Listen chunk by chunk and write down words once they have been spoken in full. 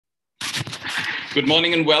Good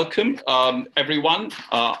morning and welcome, everyone.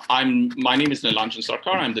 My name is Nilanjan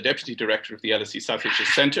Sarkar. I'm the Deputy Director of the LSE South Asia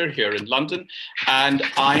Centre here in London. And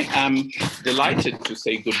I am delighted to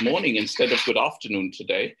say good morning instead of good afternoon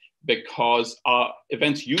today, because our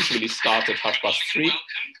events usually start at 3:30.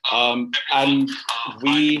 And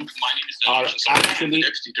we are actually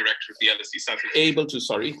able to,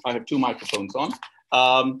 sorry, I have two microphones on.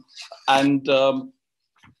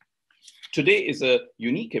 Today is a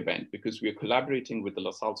unique event because we are collaborating with the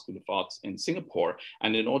LaSalle School of Arts in Singapore.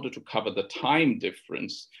 And in order to cover the time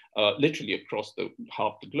difference, literally across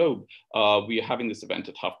half the globe, we are having this event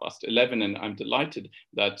at 11:30. And I'm delighted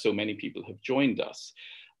that so many people have joined us.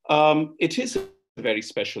 It is a very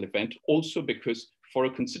special event also because for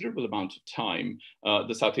a considerable amount of time,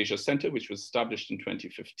 the South Asia Centre, which was established in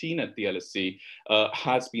 2015 at the LSE,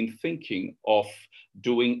 has been thinking of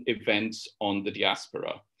doing events on the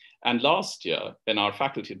diaspora. And last year, in our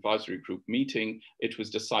faculty advisory group meeting, it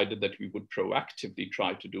was decided that we would proactively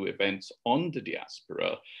try to do events on the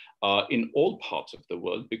diaspora in all parts of the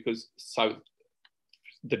world, because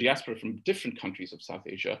the diaspora from different countries of South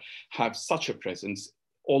Asia have such a presence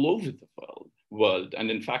all over the world.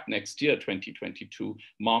 And in fact, next year, 2022,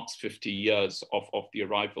 marks 50 years of the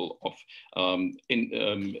arrival of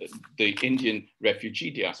the Indian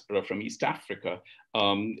refugee diaspora from East Africa.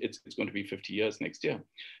 It's going to be 50 years next year.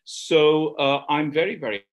 So I'm very,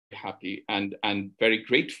 very happy and very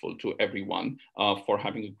grateful to everyone for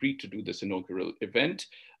having agreed to do this inaugural event,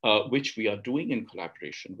 which we are doing in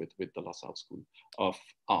collaboration with the LaSalle School of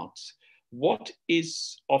Arts. What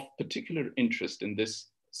is of particular interest in this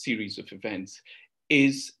series of events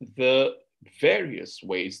is the various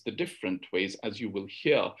ways, the different ways, as you will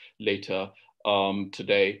hear later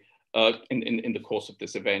today in the course of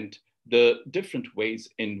this event, the different ways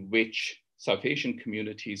in which South Asian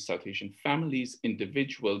communities, South Asian families,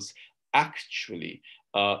 individuals actually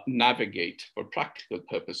navigate for practical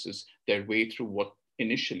purposes their way through what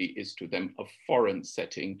initially is to them a foreign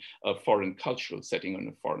setting, a foreign cultural setting, and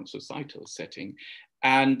a foreign societal setting.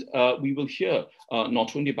 And we will hear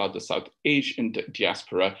not only about the South Asian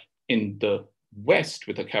diaspora in the West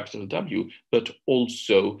with a capital W, but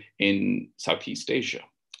also in Southeast Asia.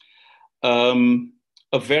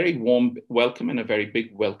 A very warm welcome and a very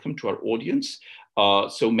big welcome to our audience.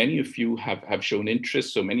 So many of you have shown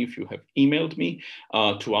interest, so many of you have emailed me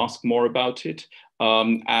to ask more about it.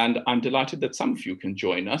 And I'm delighted that some of you can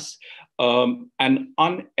join us. An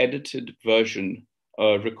unedited version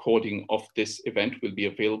recording of this event will be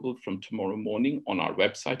available from tomorrow morning on our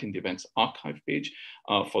website in the events archive page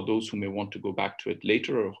for those who may want to go back to it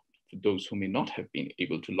later, or for those who may not have been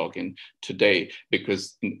able to log in today,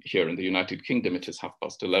 because here in the United Kingdom, it is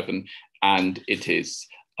 11:30 and it is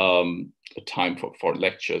a time for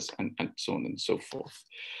lectures and so on and so forth.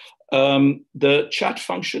 The chat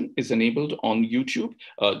function is enabled on YouTube.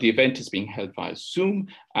 The event is being held via Zoom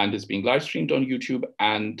and is being live streamed on YouTube.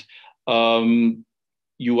 And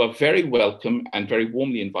you are very welcome and very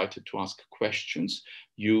warmly invited to ask questions.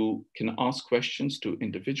 You can ask questions to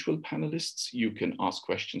individual panelists. You can ask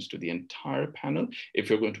questions to the entire panel. If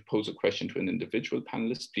you're going to pose a question to an individual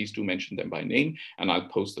panelist, please do mention them by name, and I'll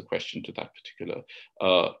pose the question to that particular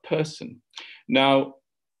person. Now,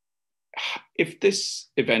 if this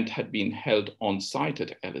event had been held on site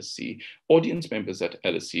at LSE, audience members at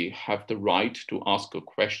LSE have the right to ask a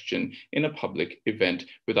question in a public event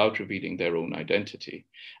without revealing their own identity.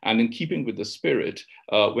 And in keeping with the spirit,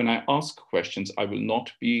 when I ask questions, I will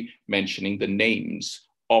not be mentioning the names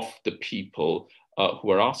of the people who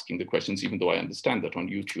are asking the questions, even though I understand that on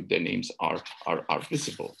YouTube their names are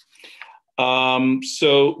visible.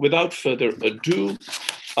 So without further ado,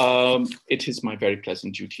 it is my very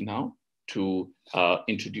pleasant duty now to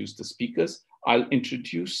introduce the speakers. I'll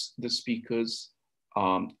introduce the speakers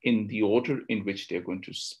in the order in which they're going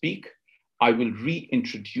to speak. I will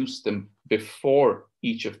reintroduce them before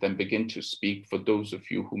each of them begin to speak for those of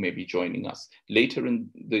you who may be joining us later in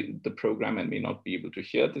the program and may not be able to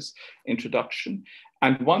hear this introduction.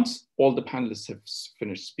 And once all the panelists have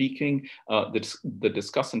finished speaking, the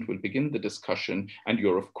discussant will begin the discussion, and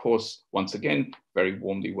you're, of course, once again, very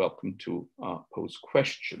warmly welcome to pose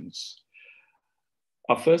questions.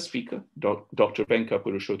 Our first speaker, Dr. Venka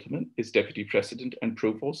Purushothaman, is Deputy President and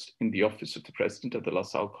Provost in the Office of the President of the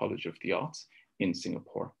LaSalle College of the Arts in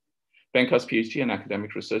Singapore. Venka's PhD and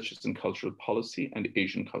academic research is in cultural policy and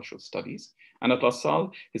Asian cultural studies. And at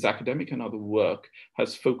LaSalle, his academic and other work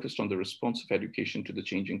has focused on the response of education to the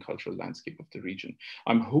changing cultural landscape of the region.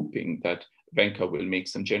 I'm hoping that Venka will make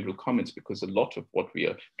some general comments, because a lot of what we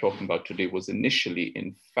are talking about today was initially,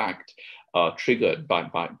 in fact, triggered by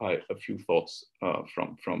a few thoughts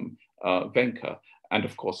from Venka, and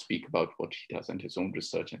of course speak about what he does and his own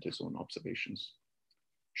research and his own observations.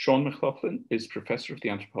 Sean McLoughlin is Professor of the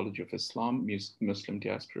Anthropology of Islam, Muslim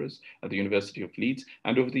Diasporas at the University of Leeds.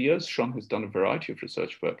 And over the years, Sean has done a variety of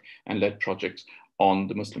research work and led projects on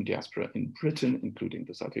the Muslim diaspora in Britain, including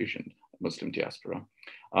the South Asian Muslim diaspora.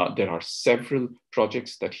 There are several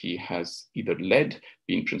projects that he has either led,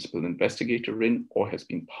 being principal investigator in, or has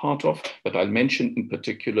been part of, but I'll mention in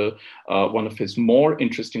particular one of his more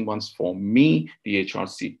interesting ones for me, the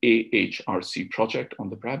AHRC project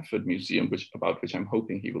on the Bradford Museum, about which I'm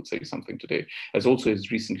hoping he will say something today, as also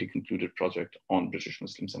his recently concluded project on British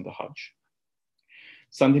Muslims and the Hajj.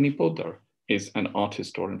 Sandhini Poddar is an art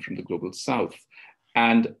historian from the Global South.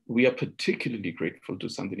 And we are particularly grateful to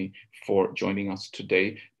Sandhini for joining us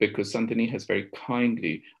today, because Sandhini has very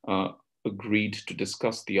kindly agreed to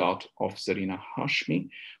discuss the art of Salima Hashmi,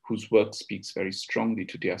 whose work speaks very strongly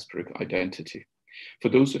to diasporic identity. For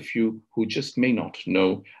those of you who just may not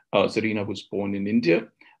know, Zehra was born in India,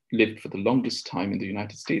 lived for the longest time in the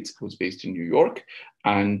United States, was based in New York,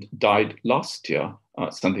 and died last year.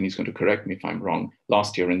 Sandhini is going to correct me if I'm wrong,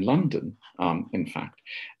 last year in London, in fact.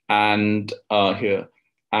 And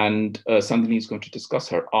Sandhini is going to discuss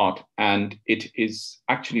her art, and it is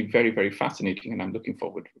actually very, very fascinating, and I'm looking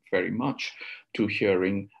forward very much to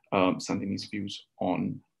hearing Sandhini's views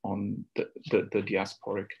on the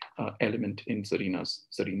diasporic element in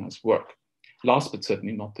Zehra's work. Last but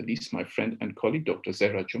certainly not the least, my friend and colleague, Dr.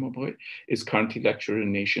 Zehra Jumabhoy, is currently lecturer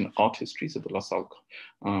in Asian art histories at the LaSalle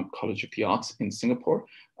College of the Arts in Singapore.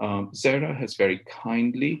 Zehra has very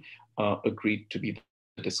kindly agreed to be the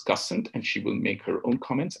discussant, and she will make her own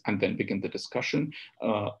comments and then begin the discussion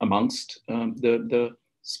amongst the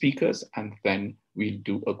speakers, and then we'll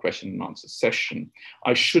do a question and answer session.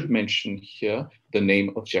 I should mention here the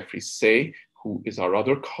name of Jeffrey Say, who is our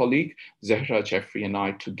other colleague. Zehra, Jeffrey, and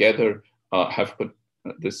I together have put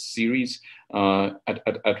this series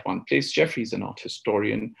at one place. Jeffrey is an art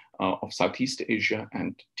historian of Southeast Asia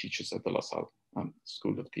and teaches at the LaSalle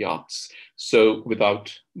School of the Arts. So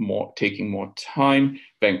without taking more time,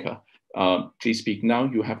 Venka, please speak now.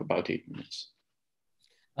 You have about 8 minutes.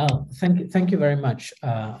 Thank you very much,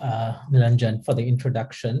 Nilanjan, for the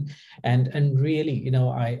introduction. And really, you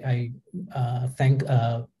know, I thank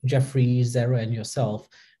Jeffrey, Zehra, and yourself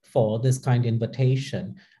for this kind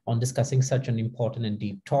invitation on discussing such an important and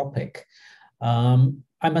deep topic.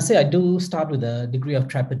 I must say I do start with a degree of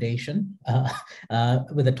trepidation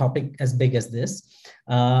with a topic as big as this.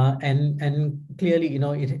 And clearly, you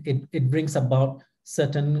know, it brings about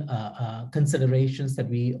certain considerations that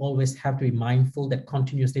we always have to be mindful that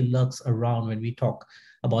continuously lurks around when we talk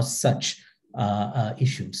about such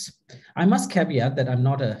issues. I must caveat that I'm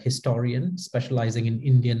not a historian specializing in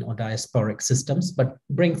Indian or diasporic systems, but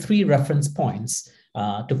bring 3 reference points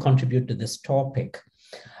to contribute to this topic.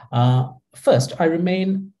 First, I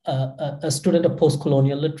remain a student of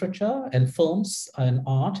post-colonial literature and films and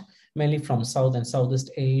art, mainly from South and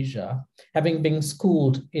Southeast Asia, having been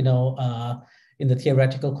schooled, you know, in the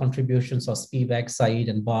theoretical contributions of Spivak, Said,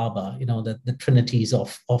 and Barber, you know, the trinities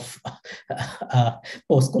of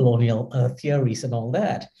post-colonial theories and all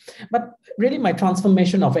that. But really my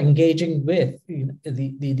transformation of engaging with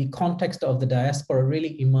the context of the diaspora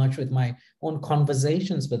really emerged with my own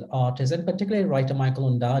conversations with artists, and particularly writer Michael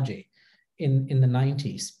Ondaatje in the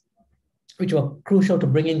 90s, which were crucial to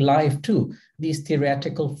bringing life to these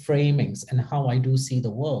theoretical framings and how I do see the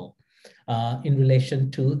world in relation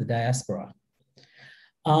to the diaspora.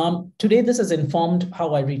 Today, this has informed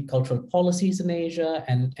how I read cultural policies in Asia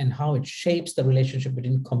and how it shapes the relationship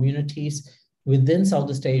between communities within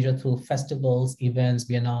Southeast Asia through festivals, events,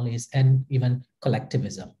 biennales, and even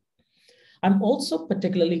collectivism. I'm also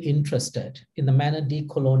particularly interested in the manner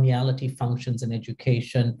decoloniality functions in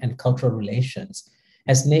education and cultural relations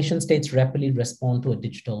as nation states rapidly respond to a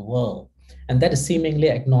digital world. And that is seemingly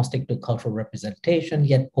agnostic to cultural representation,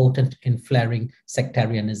 yet potent in flaring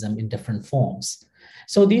sectarianism in different forms.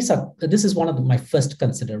 So this is one of my first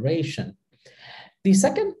consideration. The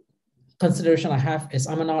second consideration I have is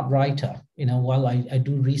I'm an art writer. You know, while I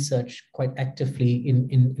do research quite actively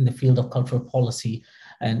in the field of cultural policy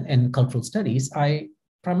and cultural studies, I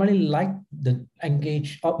primarily like to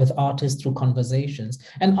engage with artists through conversations,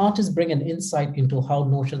 and artists bring an insight into how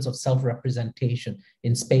notions of self-representation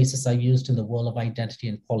in spaces are used in the world of identity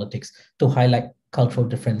and politics to highlight cultural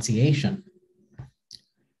differentiation.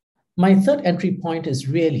 My third entry point is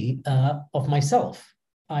really of myself.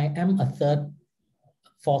 I am a 3rd,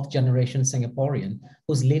 4th generation Singaporean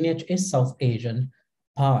whose lineage is South Asian,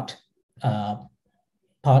 part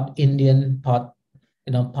Indian, part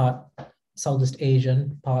Southeast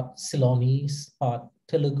Asian, part Ceylonese, part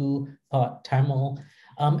Telugu, part Tamil.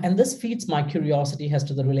 And this feeds my curiosity as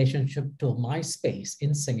to the relationship to my space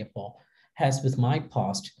in Singapore has with my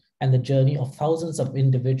past and the journey of thousands of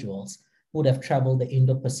individuals who would have traveled the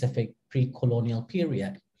Indo-Pacific pre-colonial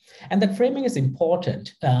period. And that framing is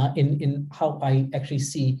important in how I actually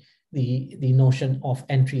see the notion of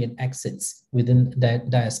entry and exits within the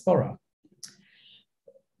diaspora.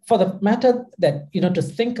 For the matter that, to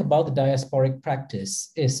think about the diasporic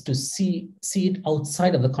practice is to see it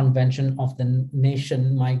outside of the convention of the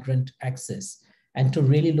nation migrant axis, and to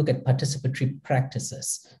really look at participatory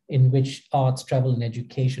practices in which arts, travel, and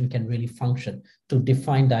education can really function to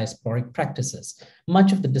define diasporic practices.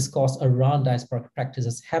 Much of the discourse around diasporic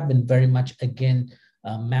practices have been very much, again,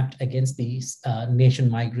 mapped against the nation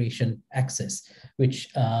migration axis, which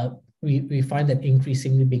we find that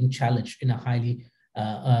increasingly being challenged in a highly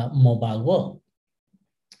mobile world.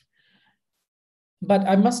 But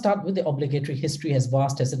I must start with the obligatory history, as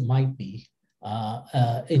vast as it might be,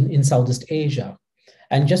 in Southeast Asia.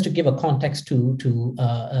 And just to give a context to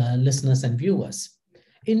listeners and viewers,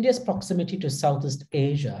 India's proximity to Southeast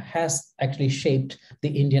Asia has actually shaped the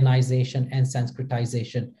Indianization and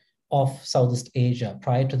Sanskritization of Southeast Asia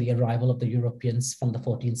prior to the arrival of the Europeans from the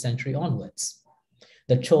 14th century onwards.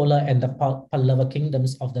 The Chola and the Pallava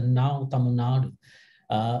kingdoms of the now Tamil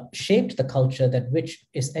Nadu shaped the culture which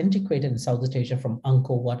is antiquated in Southeast Asia, from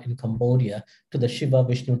Angkor Wat in Cambodia to the Shiva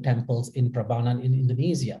Vishnu temples in Prambanan in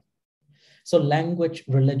Indonesia. So language,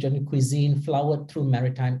 religion, cuisine flowered through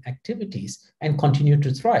maritime activities and continued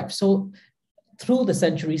to thrive. So through the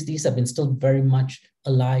centuries, these have been still very much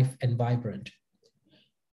alive and vibrant.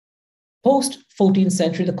 Post 14th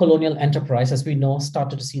century, the colonial enterprise, as we know,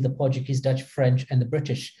 started to see the Portuguese, Dutch, French, and the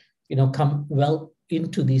British, come well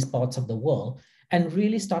into these parts of the world and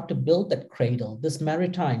really start to build that cradle. This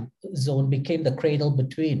maritime zone became the cradle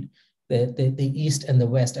between the East and the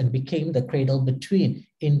West, and became the cradle between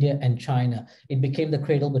India and China. It became the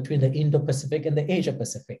cradle between the Indo-Pacific and the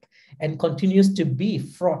Asia-Pacific, and continues to be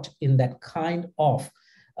fraught in that kind of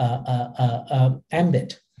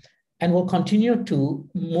ambit, and will continue to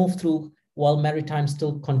move through while maritime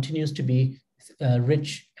still continues to be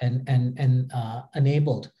rich and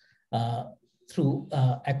enabled through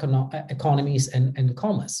economies and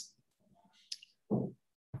commerce.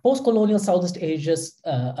 Post-colonial Southeast Asia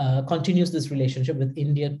continues this relationship with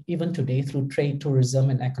India even today through trade, tourism,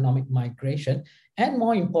 and economic migration, and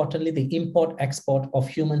more importantly, the import-export of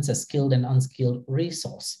humans as skilled and unskilled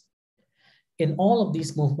resource. In all of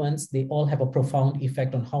these movements, they all have a profound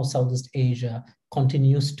effect on how Southeast Asia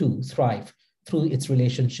continues to thrive through its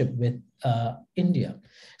relationship with India.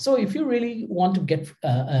 So if you really want to get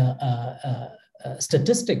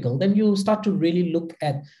statistical, then you start to really look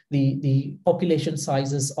at the population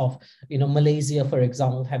sizes of, Malaysia, for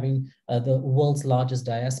example, having the world's largest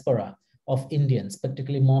diaspora of Indians,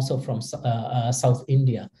 particularly more so from South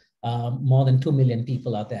India. More than 2 million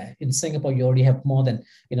people are there. In Singapore, you already have more than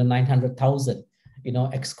 900,000,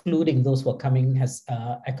 excluding those who are coming as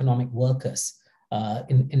economic workers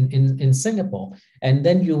in Singapore. And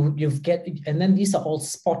then and then these are all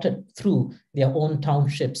spotted through their own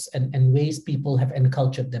townships and ways people have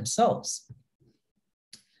encultured themselves.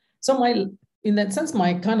 So in that sense,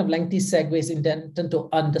 my kind of lengthy segue is intended to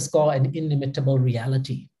underscore an inimitable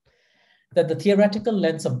reality, that the theoretical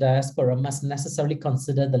lens of diaspora must necessarily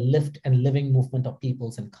consider the lived and living movement of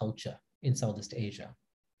peoples and culture in Southeast Asia.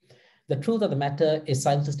 The truth of the matter is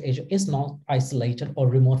Southeast Asia is not isolated or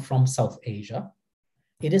remote from South Asia.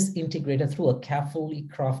 It is integrated through a carefully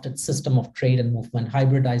crafted system of trade and movement,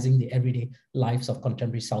 hybridizing the everyday lives of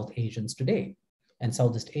contemporary South Asians today and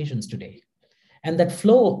Southeast Asians today. And that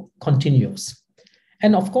flow continues.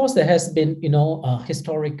 And of course, there has been,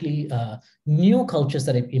 historically new cultures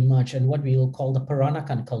that have emerged, and what we will call the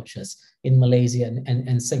Peranakan cultures in Malaysia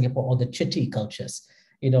and Singapore, or the Chitty cultures,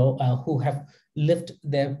 who have lived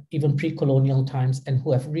there even pre-colonial times and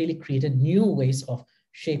who have really created new ways of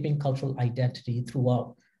shaping cultural identity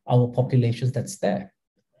throughout our populations that's there.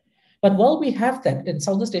 But while we have that, and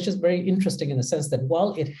Southeast Asia is very interesting in the sense that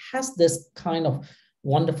while it has this kind of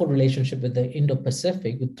wonderful relationship with the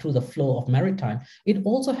Indo-Pacific through the flow of maritime, it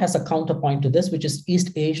also has a counterpoint to this, which is East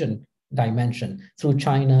Asian dimension through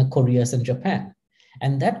China, Korea, and Japan.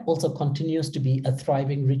 And that also continues to be a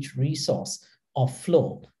thriving, rich resource of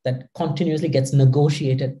flow that continuously gets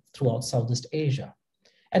negotiated throughout Southeast Asia.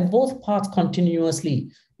 And both parts continuously,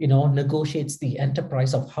 negotiates the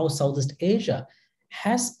enterprise of how Southeast Asia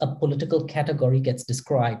has a political category gets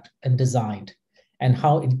described and designed, and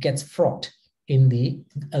how it gets fraught in the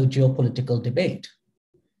geopolitical debate.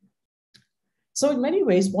 So in many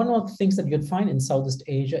ways, one of the things that you'd find in Southeast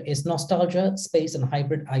Asia is nostalgia, space, and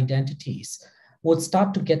hybrid identities would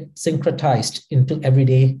start to get syncretized into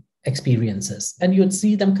everyday experiences, and you'd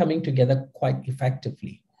see them coming together quite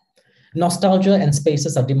effectively. Nostalgia and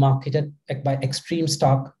spaces are demarcated by extreme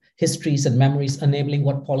stark histories and memories, enabling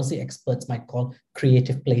what policy experts might call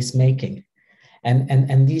creative placemaking.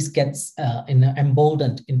 And these gets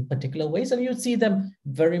emboldened in particular ways, and you see them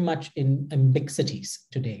very much in big cities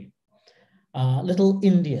today. Little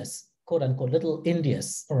Indias, quote unquote, little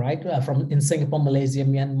Indias, all right, from in Singapore, Malaysia,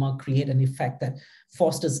 Myanmar, create an effect that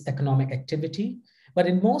fosters economic activity. But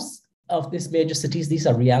in most of these major cities, these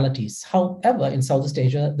are realities. However, in Southeast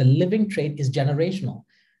Asia, the living trade is generational.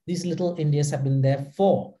 These little Indias have been there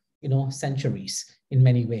for, centuries in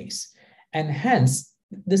many ways. And hence,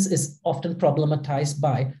 this is often problematized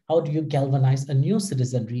by how do you galvanize a new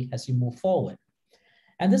citizenry as you move forward.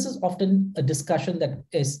 And this is often a discussion that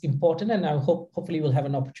is important, and I hopefully we'll have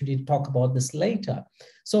an opportunity to talk about this later.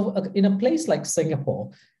 So in a place like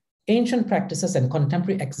Singapore, ancient practices and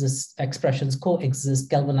contemporary expressions coexist,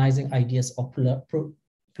 galvanizing ideas of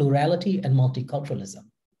plurality and multiculturalism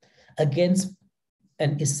against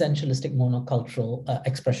an essentialistic monocultural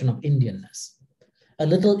expression of Indianness. A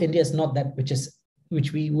little India is not that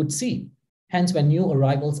which we would see. Hence, when new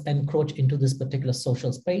arrivals encroach into this particular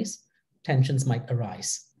social space, tensions might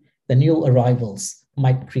arise. The new arrivals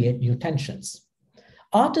might create new tensions.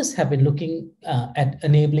 Artists have been looking at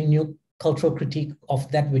enabling new cultural critique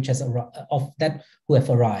of that who have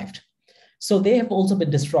arrived. So they have also been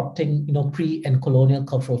disrupting, pre and colonial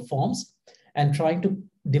cultural forms and trying to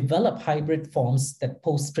develop hybrid forms that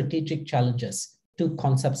pose strategic challenges to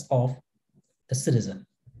concepts of the citizen.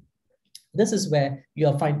 This is where we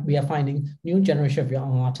are finding new generation of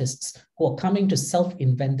young artists who are coming to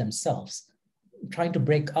self-invent themselves, trying to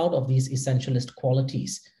break out of these essentialist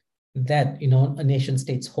qualities that nation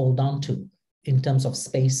states hold on to in terms of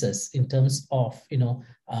spaces, in terms of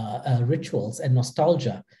rituals and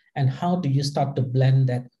nostalgia, and how do you start to blend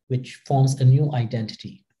that, which forms a new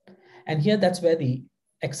identity. And here, that's where the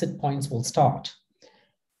exit points will start.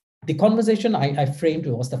 The conversation I framed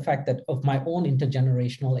was the fact that of my own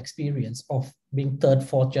intergenerational experience of being third,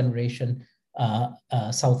 fourth generation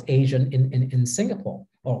South Asian in Singapore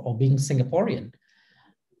or being Singaporean.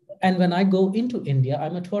 And when I go into India,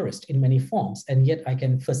 I'm a tourist in many forms, and yet I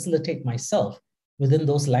can facilitate myself within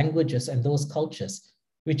those languages and those cultures,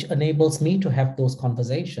 which enables me to have those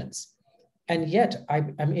conversations. And yet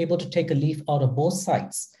I'm able to take a leaf out of both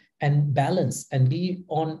sides and balance and be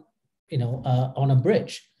on a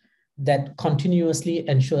bridge that continuously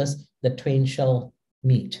ensures the twain shall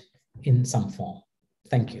meet in some form.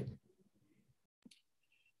 Thank you.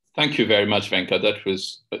 Thank you very much, Venka.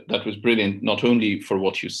 That was brilliant, not only for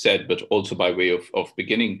what you said, but also by way of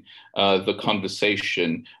beginning the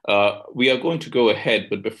conversation. We are going to go ahead,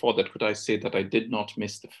 but before that, could I say that I did not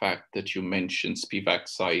miss the fact that you mentioned Spivak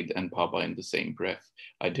Said and Paba in the same breath.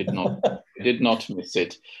 I did not miss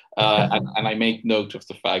it. And I make note of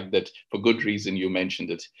the fact that for good reason you mentioned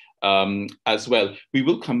it as well. We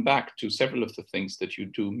will come back to several of the things that you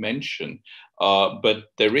do mention,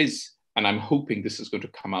 but there is, and I'm hoping this is going to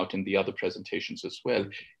come out in the other presentations as well,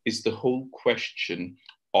 is the whole question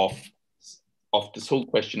of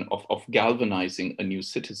galvanizing a new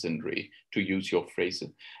citizenry, to use your phrase,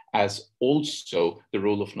 as also the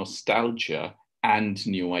role of nostalgia and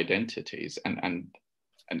new identities. And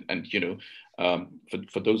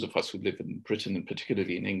for those of us who live in Britain and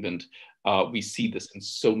particularly in England, we see this in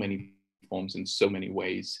so many forms, in so many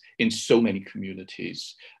ways, in so many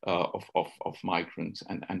communities of migrants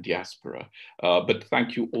and diaspora. But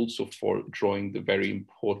thank you also for drawing the very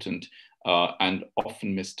important and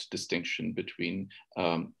often missed distinction between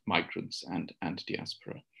migrants and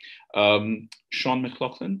diaspora. Sean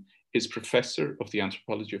McLoughlin is professor of the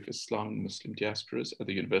Anthropology of Islam and Muslim Diasporas at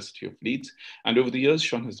the University of Leeds. And over the years,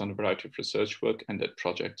 Sean has done a variety of research work and led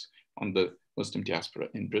projects on the Muslim diaspora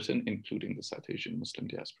in Britain, including the South Asian Muslim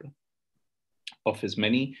diaspora. Of his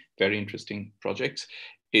many very interesting projects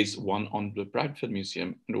is one on the Bradford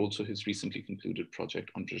Museum and also his recently concluded project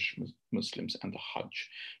on British Muslims and the Hajj.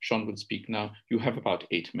 Sean will speak now. You have about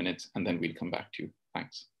 8 minutes and then we'll come back to you.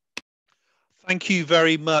 Thanks. Thank you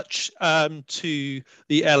very much to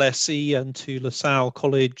the LSE and to LaSalle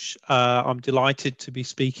College. I'm delighted to be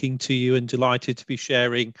speaking to you and delighted to be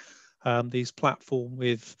sharing these platforms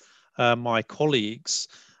with my colleagues.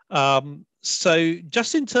 So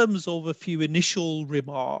just in terms of a few initial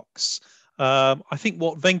remarks, I think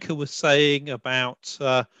what Venka was saying about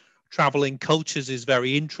traveling cultures is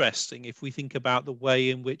very interesting. If we think about the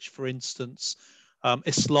way in which, for instance,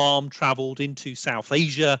 Islam traveled into South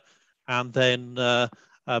Asia and then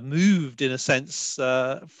moved, in a sense,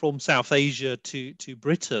 from South Asia to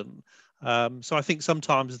Britain. So I think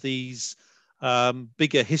sometimes these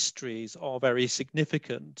bigger histories are very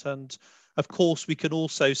significant. And of course, we can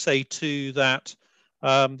also say too that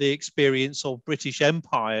the experience of British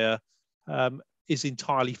Empire is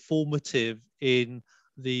entirely formative in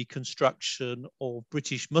the construction of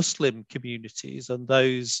British Muslim communities, and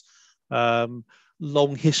those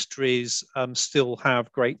long histories still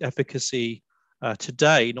have great efficacy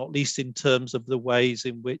today, not least in terms of the ways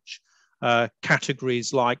in which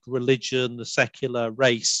categories like religion, the secular,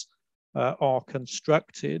 race are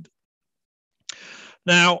constructed.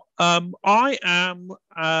 Now, I am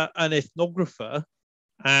an ethnographer,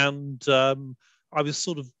 and I was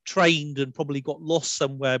sort of trained and probably got lost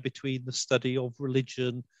somewhere between the study of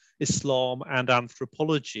religion, Islam, and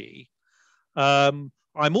anthropology.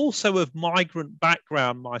 I'm also of migrant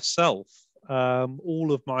background myself.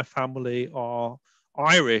 All of my family are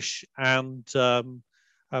Irish, and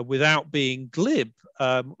without being glib,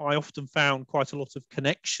 I often found quite a lot of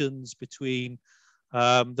connections between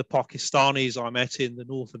the Pakistanis I met in the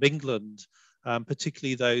north of England,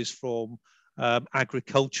 particularly those from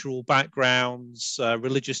agricultural backgrounds,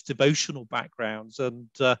 religious devotional backgrounds. And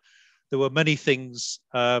there were many things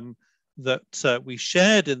that we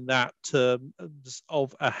shared in that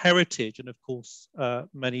of a heritage, and of course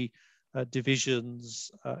many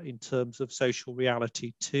divisions in terms of social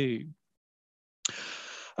reality too.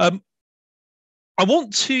 I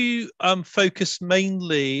want to focus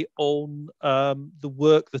mainly on the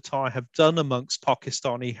work that I have done amongst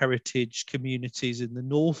Pakistani heritage communities in the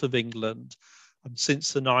north of England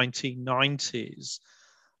since the 1990s,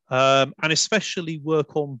 and especially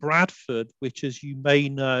work on Bradford, which, as you may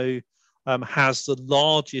know, has the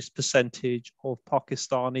largest percentage of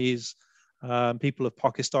Pakistanis, people of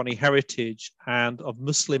Pakistani heritage and of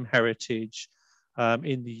Muslim heritage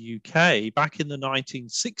in the UK. Back in the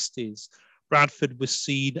 1960s, Bradford was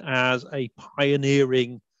seen as a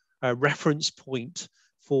pioneering reference point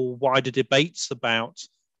for wider debates about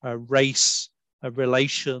race,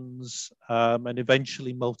 relations, and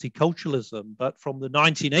eventually multiculturalism. But from the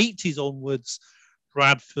 1980s onwards,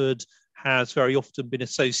 Bradford has very often been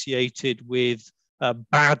associated with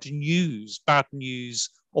bad news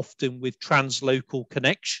often with translocal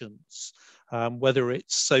connections, whether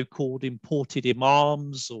it's so-called imported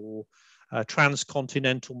imams or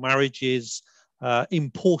transcontinental marriages,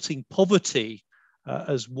 importing poverty,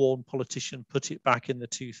 as one politician put it back in the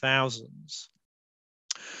 2000s.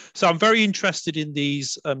 So I'm very interested in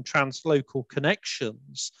these translocal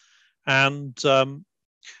connections. And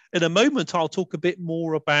in a moment, I'll talk a bit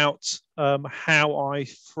more about how I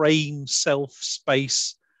frame self,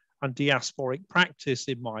 space, and diasporic practice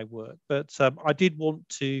in my work. But I did want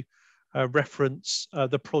to reference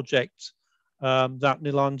the project that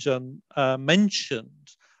Nilanjan mentioned.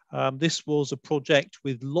 This was a project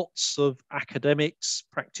with lots of academics,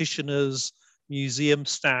 practitioners, museum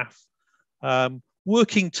staff,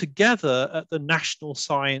 working together at the National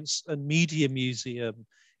Science and Media Museum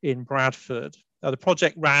in Bradford. The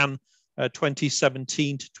project ran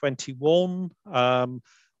 2017 to 21.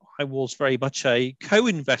 I was very much a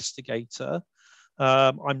co-investigator.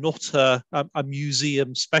 I'm not a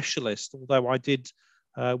museum specialist, although I did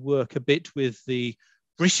work a bit with the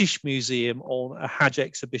British Museum on a Hajj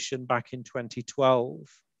exhibition back in 2012.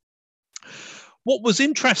 What was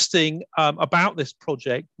interesting about this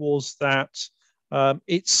project was that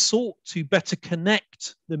it sought to better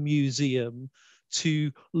connect the museum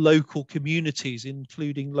to local communities,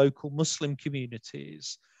 including local Muslim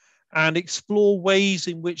communities, and explore ways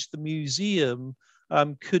in which the museum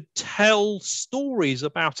could tell stories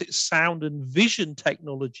about its sound and vision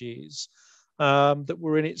technologies that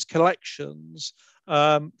were in its collections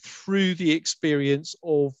through the experience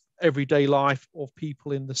of everyday life of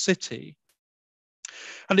people in the city.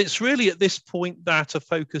 And it's really at this point that a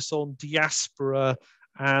focus on diaspora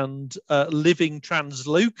and living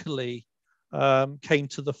translocally came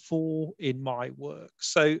to the fore in my work.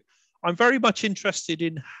 So I'm very much interested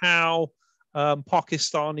in how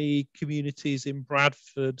Pakistani communities in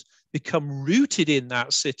Bradford become rooted in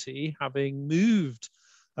that city, having moved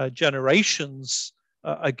generations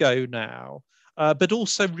ago now, but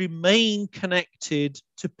also remain connected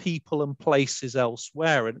to people and places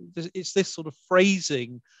elsewhere. And it's this sort of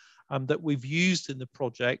phrasing that we've used in the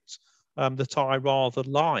project that I rather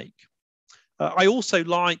like. I also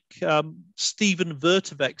like Stephen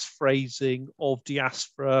Vertevek's phrasing of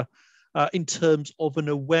diaspora in terms of an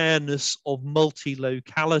awareness of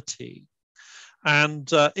multi-locality.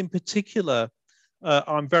 And in particular,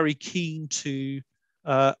 I'm very keen to,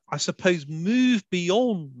 I suppose, move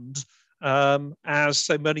beyond as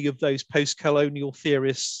so many of those post-colonial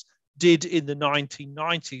theorists did in the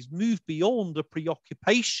 1990s, move beyond a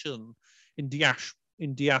preoccupation in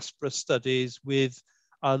diaspora studies with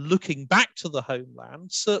looking back to the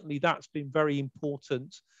homeland. Certainly that's been very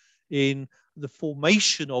important in the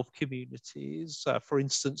formation of communities. For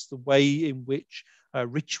instance, the way in which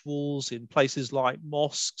rituals in places like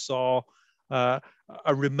mosques are a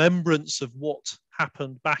remembrance of what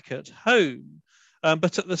happened back at home.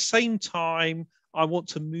 But at the same time, I want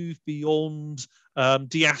to move beyond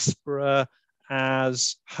diaspora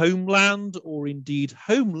as homeland or indeed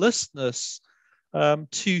homelessness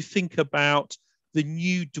to think about the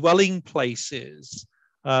new dwelling places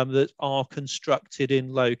that are constructed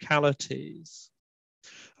in localities.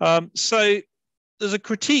 So there's a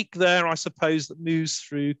critique there, I suppose, that moves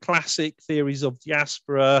through classic theories of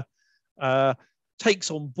diaspora,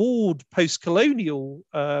 takes on board post-colonial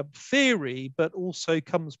theory, but also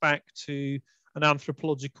comes back to an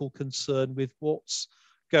anthropological concern with what's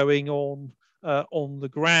going on the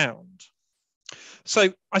ground.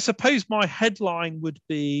 So I suppose my headline would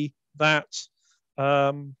be that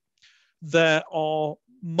there are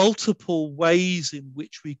multiple ways in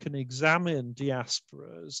which we can examine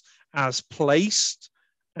diasporas as placed,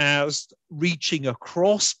 as reaching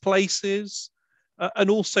across places,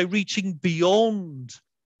 and also reaching beyond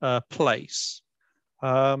place.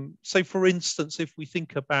 So for instance, if we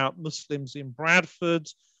think about Muslims in Bradford,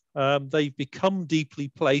 they've become deeply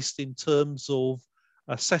placed in terms of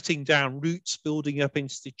setting down roots, building up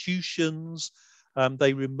institutions.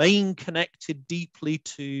 They remain connected deeply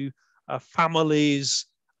to families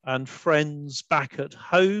and friends back at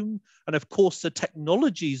home. And of course, the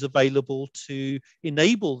technologies available to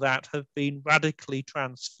enable that have been radically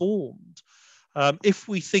transformed. If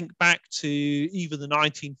we think back to even the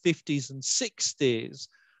 1950s and 60s,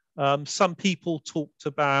 some people talked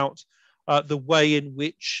about the way in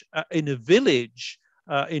which in a village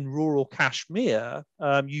in rural Kashmir,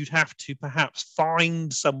 you'd have to perhaps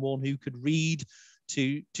find someone who could read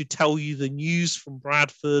to tell you the news from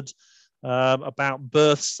Bradford about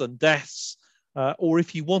births and deaths. Or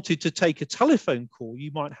if you wanted to take a telephone call,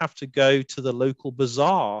 you might have to go to the local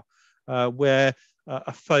bazaar where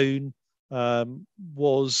a phone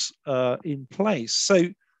was in place. So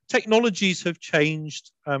technologies have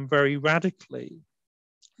changed very radically.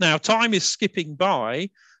 Now, time is skipping by,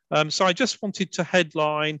 so I just wanted to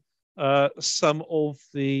headline some of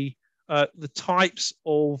the types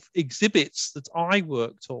of exhibits that I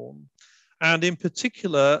worked on. And in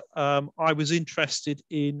particular, I was interested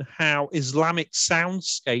in how Islamic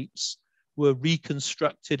soundscapes were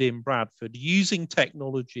reconstructed in Bradford using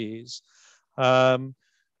technologies,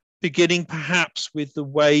 beginning perhaps with the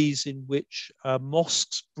ways in which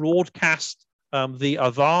mosques broadcast the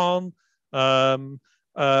adhan,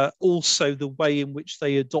 also the way in which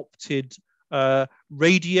they adopted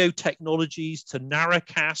radio technologies to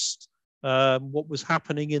narrowcast what was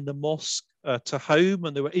happening in the mosque to home.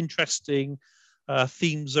 And there were interesting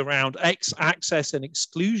themes around access and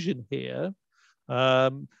exclusion here.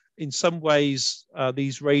 In some ways,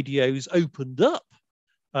 these radios opened up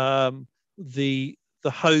the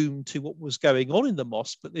home to what was going on in the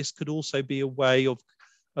mosque, but this could also be a way of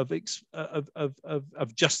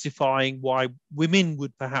justifying why women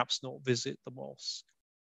would perhaps not visit the mosque.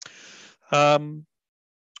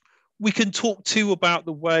 We can talk too about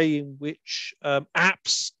the way in which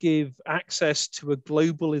apps give access to a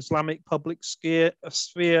global Islamic public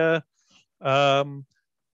sphere,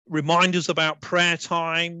 reminders about prayer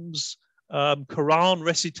times, Quran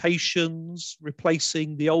recitations,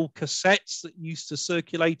 replacing the old cassettes that used to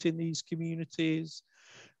circulate in these communities.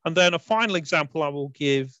 And then a final example I will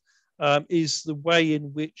give is the way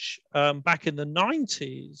in which back in the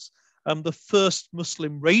 90s, the first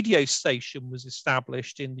Muslim radio station was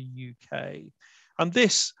established in the UK. And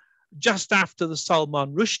this just after the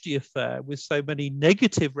Salman Rushdie affair, with so many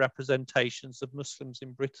negative representations of Muslims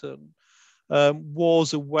in Britain,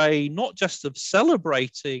 was a way not just of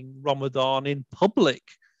celebrating Ramadan in public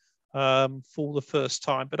for the first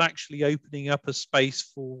time, but actually opening up a space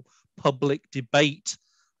for public debate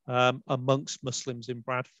amongst Muslims in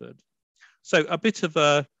Bradford. So a bit of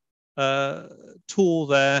a tour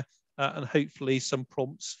there and hopefully some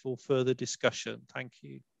prompts for further discussion. Thank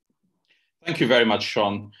you. Thank you very much,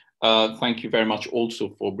 Sean. Thank you very much also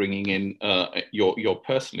for bringing in your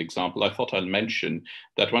personal example. I thought I'll mention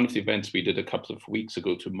that one of the events we did a couple of weeks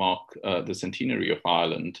ago to mark the centenary of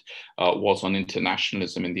Ireland was on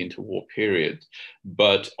internationalism in the interwar period.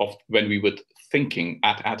 But when we were thinking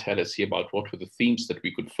at LSE about what were the themes that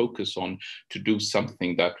we could focus on to do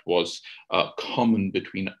something that was common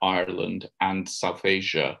between Ireland and South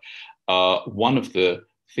Asia, one of the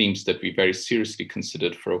themes that we very seriously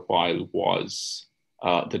considered for a while was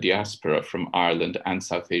the diaspora from Ireland and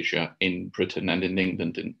South Asia in Britain and in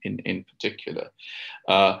England in particular.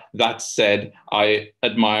 That said, I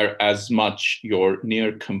admire as much your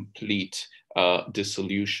near complete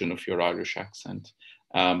dissolution of your Irish accent.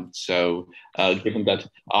 Given that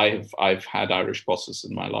I've had Irish bosses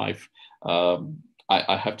in my life,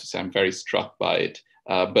 I have to say I'm very struck by it.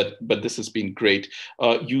 But this has been great.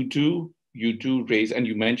 You do raise, and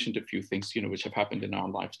you mentioned a few things, which have happened in our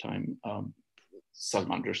lifetime.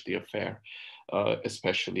 Salman Rushdie affair,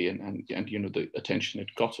 especially, and the attention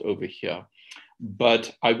it got over here.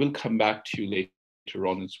 But I will come back to you later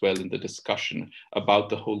on as well in the discussion about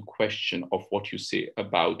the whole question of what you say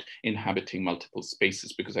about inhabiting multiple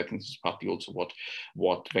spaces, because I think this is partly also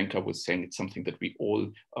what Venka was saying. It's something that we all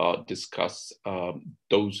discuss.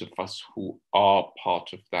 Those of us who are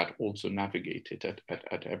part of that also navigate it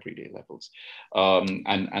at everyday levels.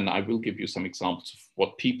 And I will give you some examples of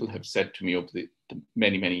what people have said to me over the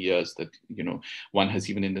many, many years, that, one has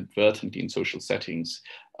even inadvertently in social settings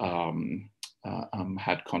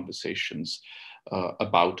had conversations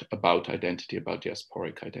about identity, about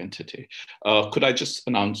diasporic identity. Could I just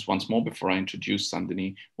announce once more before I introduce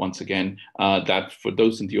Sandhini once again, that for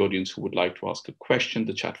those in the audience who would like to ask a question,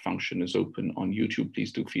 the chat function is open on YouTube.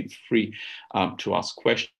 Please do feel free to ask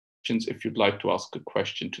questions. If you'd like to ask a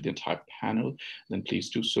question to the entire panel, then please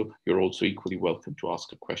do so. You're also equally welcome to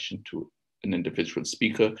ask a question to an individual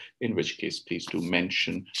speaker, in which case please do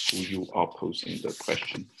mention who you are posing the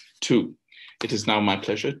question to. It is now my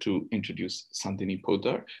pleasure to introduce Sandhini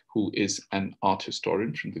Poddar, who is an art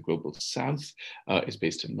historian from the Global South, is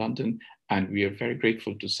based in London, and we are very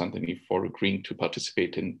grateful to Sandhini for agreeing to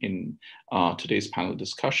participate in today's panel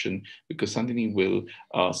discussion, because Sandhini will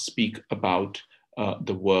speak about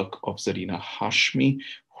the work of Salima Hashmi,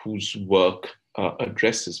 whose work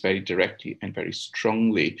addresses very directly and very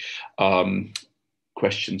strongly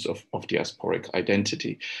questions of diasporic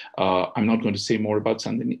identity. I'm not going to say more about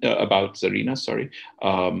Zarina, sorry,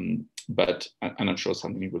 but I'm sure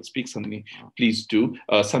Sandhini will speak. Sandhini, please do.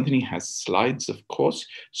 Sandhini has slides, of course,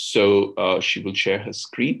 so she will share her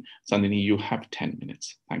screen. Sandhini, you have 10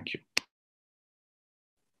 minutes. Thank you.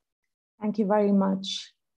 Thank you very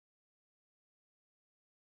much.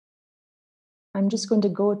 I'm just going to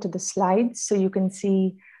go to the slides so you can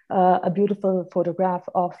see a beautiful photograph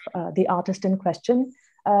of the artist in question,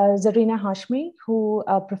 Salima Hashmi, who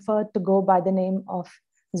preferred to go by the name of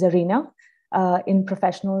Zarina in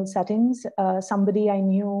professional settings, somebody I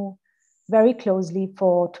knew very closely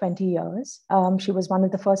for 20 years. She was one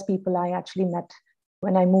of the first people I actually met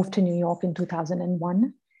when I moved to New York in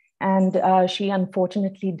 2001. And she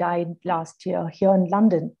unfortunately died last year here in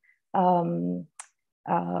London. I'm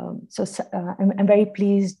very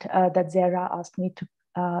pleased that Zehra asked me to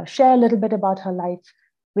share a little bit about her life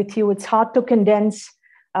with you. It's hard to condense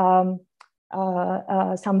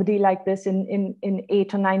somebody like this in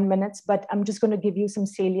 8 or 9 minutes, but I'm just going to give you some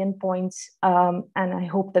salient points, and I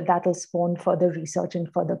hope that will spawn further research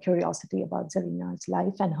and further curiosity about Zarina's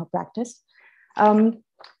life and her practice.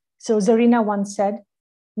 So Zarina once said,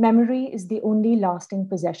 "Memory is the only lasting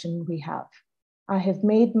possession we have. I have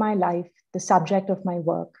made my life the subject of my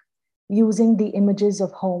work, using the images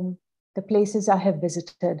of home, the places I have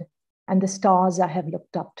visited, and the stars I have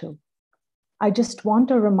looked up to. I just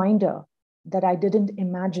want a reminder that I didn't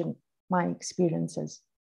imagine my experiences."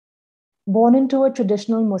 Born into a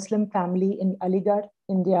traditional Muslim family in Aligarh,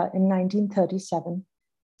 India in 1937,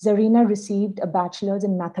 Zarina received a bachelor's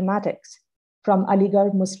in mathematics from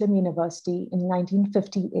Aligarh Muslim University in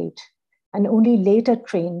 1958, and only later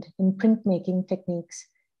trained in printmaking techniques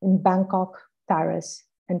in Bangkok, Paris,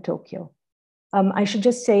 and Tokyo. I should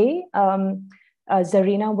just say,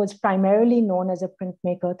 Zarina was primarily known as a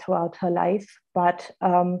printmaker throughout her life, but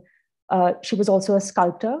she was also a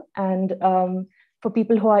sculptor. And for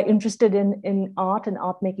people who are interested in art and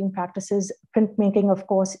art making practices, printmaking, of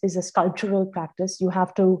course, is a sculptural practice. You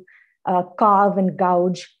have to carve and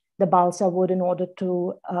gouge the balsa wood in order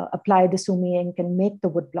to apply the sumi ink and make the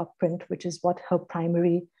woodblock print, which is what her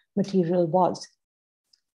primary material was.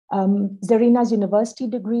 Zarina's university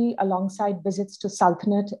degree, alongside visits to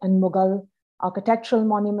Sultanate and Mughal architectural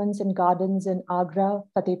monuments and gardens in Agra,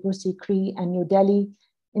 Fatehpur Sikri, and New Delhi,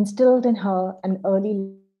 instilled in her an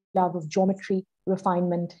early love of geometry,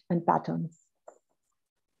 refinement, and pattern.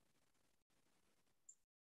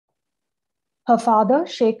 Her father,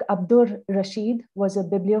 Sheikh Abdur Rashid, was a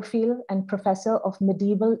bibliophile and professor of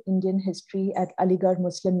medieval Indian history at Aligarh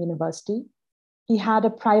Muslim University. He had a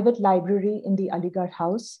private library in the Aligarh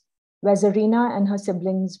house, where Zarina and her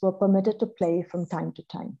siblings were permitted to play from time to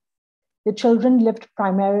time. The children lived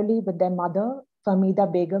primarily with their mother,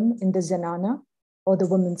 Fahmida Begum, in the Zanana, or the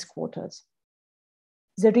women's quarters.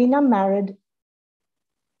 Zarina married,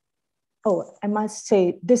 I must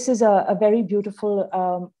say, this is a very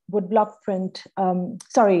beautiful woodblock print, an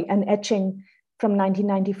etching from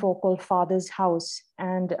 1994 called Father's House.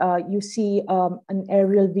 And you see an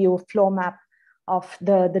aerial view, floor map of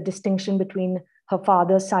the distinction between her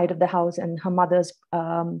father's side of the house and her mother's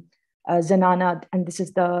Zanana. And this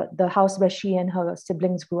is the house where she and her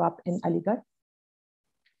siblings grew up in Aligarh.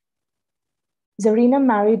 Zarina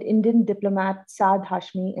married Indian diplomat Saad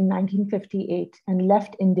Hashmi in 1958 and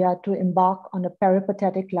left India to embark on a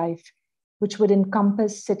peripatetic life, which would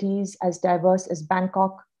encompass cities as diverse as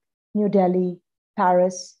Bangkok, New Delhi,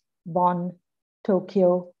 Paris, Bonn,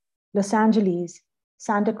 Tokyo, Los Angeles,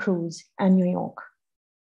 Santa Cruz, and New York.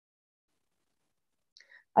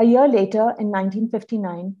 A year later, in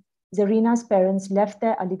 1959, Zarina's parents left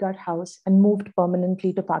their Aligarh house and moved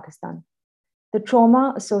permanently to Pakistan. The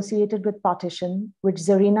trauma associated with partition, which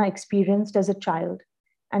Zarina experienced as a child,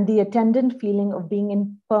 and the attendant feeling of being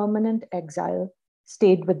in permanent exile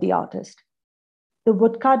stayed with the artist. The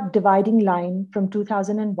woodcut dividing line from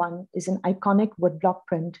 2001 is an iconic woodblock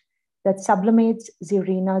print that sublimates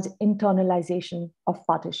Zarina's internalization of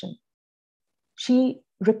partition. She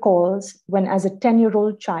recalls when, as a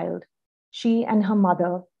 10-year-old child, she and her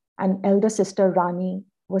mother and elder sister Rani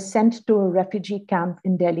were sent to a refugee camp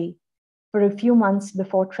in Delhi for a few months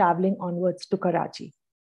before traveling onwards to Karachi.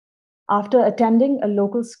 After attending a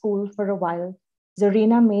local school for a while,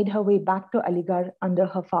 Zarina made her way back to Aligarh under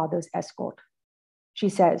her father's escort. She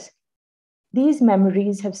says, "These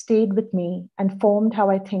memories have stayed with me and formed how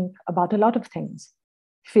I think about a lot of things: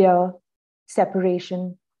 fear,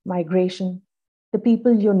 separation, migration, the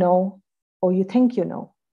people you know or you think you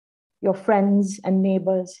know, your friends and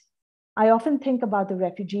neighbors. I often think about the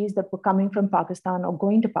refugees that were coming from Pakistan or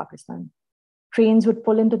going to Pakistan. Trains would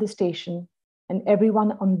pull into the station and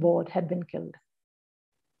everyone on board had been killed.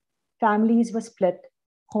 Families were split,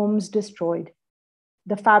 homes destroyed.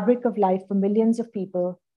 The fabric of life for millions of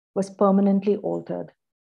people was permanently altered.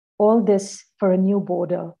 All this for a new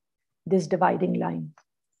border, this dividing line."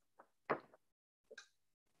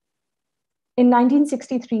 In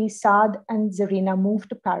 1963, Saad and Zarina moved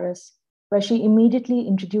to Paris, where she immediately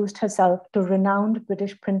introduced herself to renowned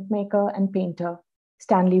British printmaker and painter,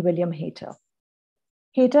 Stanley William Hayter.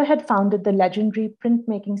 Hayter had founded the legendary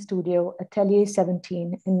printmaking studio Atelier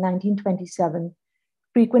 17 in 1927,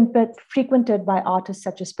 frequented by artists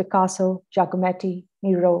such as Picasso, Giacometti,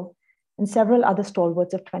 Miro, and several other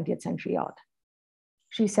stalwarts of 20th century art.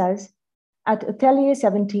 She says, "At Atelier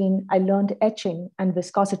 17, I learned etching and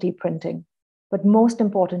viscosity printing, but most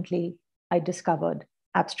importantly, I discovered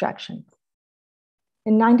abstraction."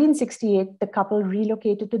 In 1968, the couple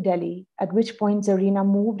relocated to Delhi, at which point Zarina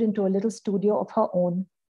moved into a little studio of her own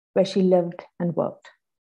where she lived and worked.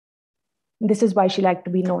 This is why she liked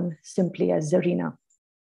to be known simply as Zarina.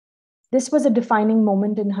 This was a defining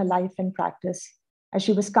moment in her life and practice, as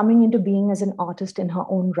she was coming into being as an artist in her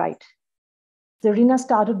own right. Zarina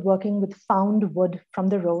started working with found wood from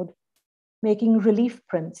the road, making relief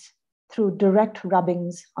prints through direct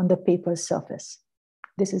rubbings on the paper's surface.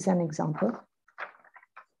 This is an example.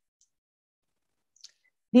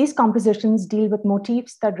 These compositions deal with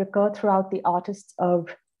motifs that recur throughout the artist's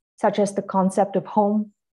oeuvre, such as the concept of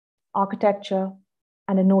home, architecture,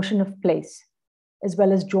 and a notion of place, as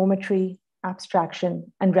well as geometry,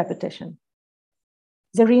 abstraction, and repetition.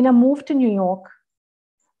 Zarina moved to New York,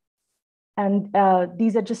 and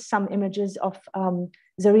these are just some images of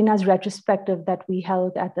Zarina's retrospective that we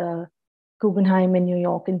held at the Guggenheim in New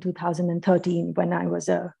York in 2013 when I was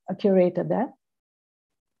a curator there.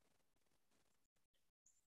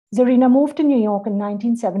 Zarina moved to New York in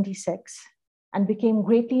 1976 and became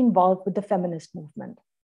greatly involved with the feminist movement.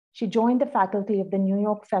 She joined the faculty of the New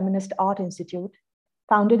York Feminist Art Institute,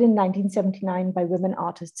 founded in 1979 by women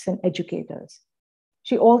artists and educators.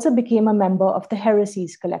 She also became a member of the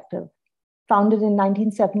Heresies Collective, founded in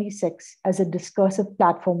 1976 as a discursive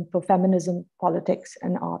platform for feminism, politics,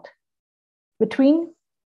 and art.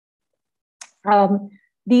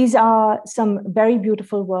 These are some very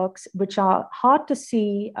beautiful works, which are hard to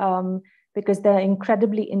see because they're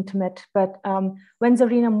incredibly intimate. But when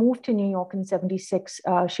Zarina moved to New York in 76,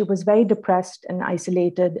 she was very depressed and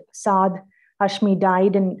isolated. Saad Hashmi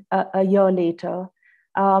died a year later.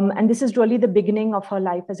 And this is really the beginning of her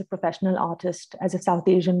life as a professional artist, as a South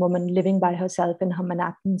Asian woman living by herself in her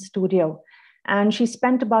Manhattan studio. And she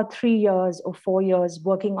spent about 3 years or 4 years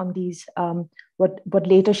working on these, what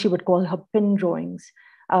later she would call her pin drawings,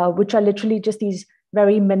 which are literally just these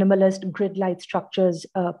very minimalist grid-like structures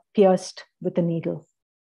pierced with a needle.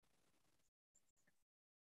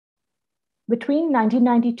 Between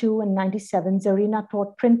 1992 and 97, Zehra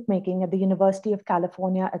taught printmaking at the University of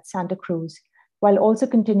California at Santa Cruz, while also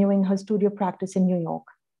continuing her studio practice in New York.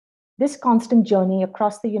 This constant journey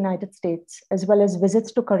across the United States, as well as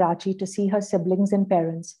visits to Karachi to see her siblings and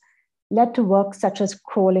parents, led to work such as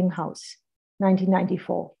Crawling House,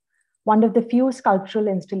 1994, one of the few sculptural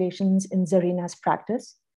installations in Zehra's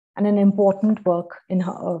practice and an important work in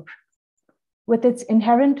her oeuvre. With its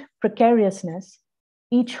inherent precariousness,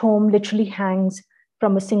 each home literally hangs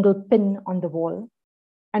from a single pin on the wall,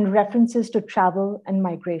 and references to travel and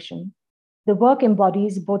migration. The work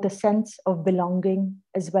embodies both a sense of belonging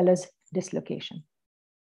as well as dislocation.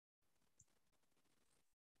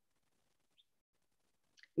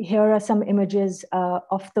 Here are some images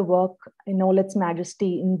of the work in all its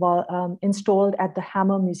majesty installed at the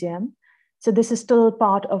Hammer Museum. So this is still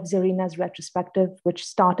part of Zehra's retrospective, which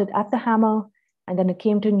started at the Hammer, and then it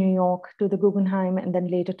came to New York, to the Guggenheim, and then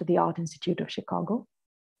later to the Art Institute of Chicago.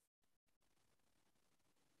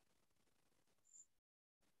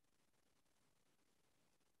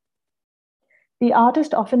 The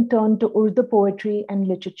artist often turned to Urdu poetry and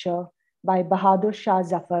literature by Bahadur Shah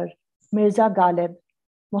Zafar, Mirza Ghalib,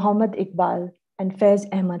 Muhammad Iqbal, and Faiz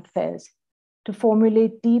Ahmad Faiz to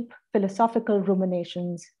formulate deep philosophical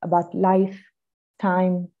ruminations about life,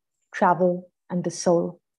 time, travel, and the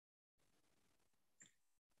soul.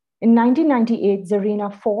 In 1998,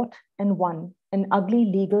 Zehra fought and won an ugly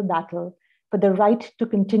legal battle for the right to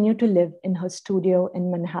continue to live in her studio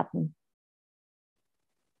in Manhattan.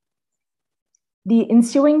 The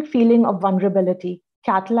ensuing feeling of vulnerability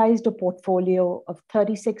catalyzed a portfolio of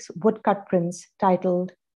 36 woodcut prints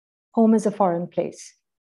titled Home is a Foreign Place,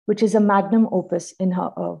 which is a magnum opus in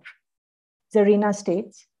her oeuvre. Zehra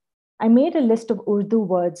states, I made a list of Urdu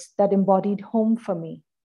words that embodied home for me: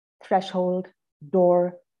 threshold,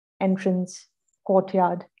 door, entrance,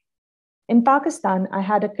 courtyard. In Pakistan, I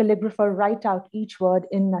had a calligrapher write out each word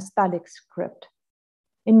in Nastaliq script.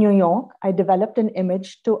 In New York, I developed an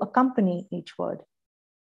image to accompany each word.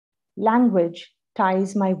 Language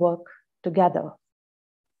ties my work together.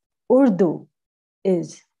 Urdu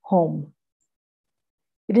is home.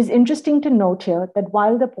 It is interesting to note here that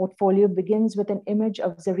while the portfolio begins with an image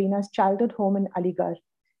of Zehra's childhood home in Aligarh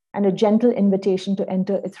and a gentle invitation to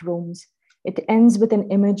enter its rooms, it ends with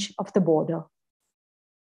an image of the border,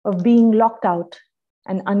 of being locked out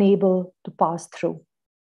and unable to pass through.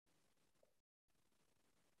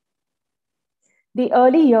 The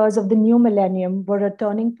early years of the new millennium were a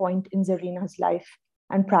turning point in Zehra's life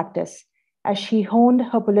and practice as she honed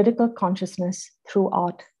her political consciousness through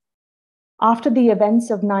art. After the events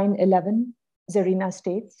of 9/11, Zehra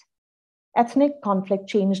states, ethnic conflict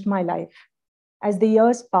changed my life. As the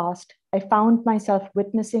years passed, I found myself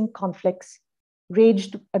witnessing conflicts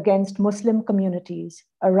raged against Muslim communities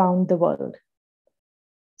around the world.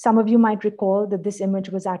 Some of you might recall that this image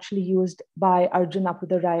was actually used by Arjun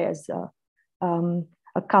Appudurai as a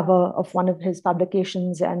cover of one of his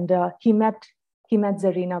publications, and he met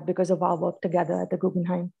Zehra because of our work together at the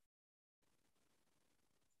Guggenheim.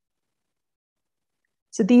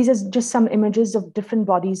 So these are just some images of different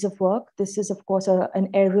bodies of work. This is, of course, an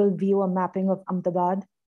aerial view, a mapping of Ahmedabad.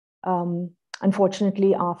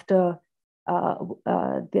 Unfortunately, after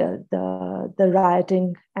the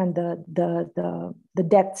rioting and the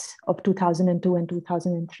deaths of 2002 and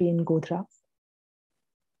 2003 in Godhra.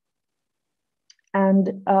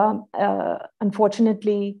 And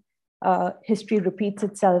unfortunately, history repeats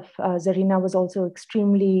itself. Zehra was also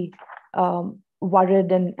extremely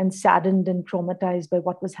worried and saddened and traumatized by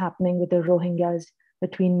what was happening with the Rohingyas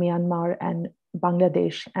between Myanmar and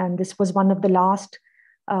Bangladesh. And this was one of the last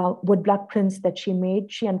woodblock prints that she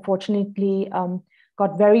made. She unfortunately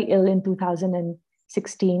got very ill in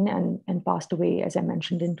 2016 and passed away, as I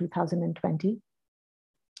mentioned, in 2020.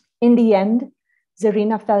 In the end,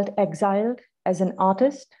 Zehra felt exiled as an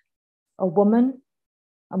artist, a woman,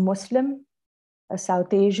 a Muslim, a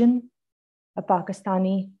South Asian, a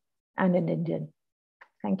Pakistani, and an Indian.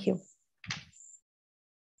 Thank you.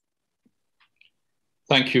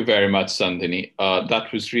 Thank you very much, Sandhini.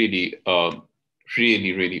 That was really,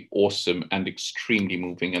 really awesome and extremely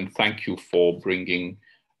moving. And thank you for bringing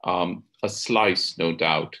a slice, no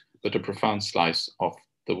doubt, but a profound slice of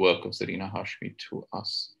the work of Salima Hashmi to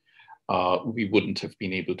us. We wouldn't have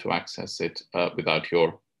been able to access it without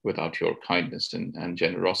your kindness and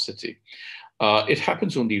generosity. It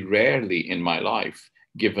happens only rarely in my life,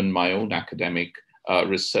 given my own academic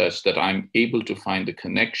research that I'm able to find a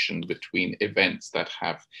connection between events that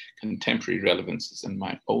have contemporary relevances in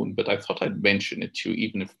my own. But I thought I'd mention it to you,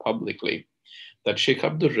 even if publicly, that Sheikh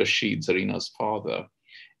Abdul Rashid, Zarina's father,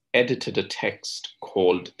 edited a text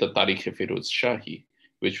called the Tarikh-e-Firoz Shahi,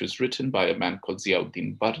 which was written by a man called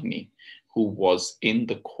Ziauddin Barni, who was in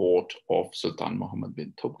the court of Sultan Muhammad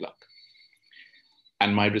bin Tughlaq.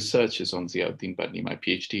 And my research is on Ziauddin Barni, my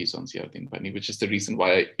PhD is on Ziauddin Barni, which is the reason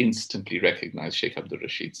why I instantly recognized Sheikh Abdul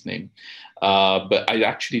Rashid's name. But I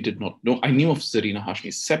actually did not know, I knew of Sandhini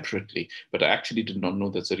Hashmi separately, but I actually did not know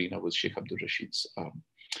that Zarina was Sheikh Abdul Rashid's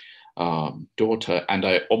daughter. And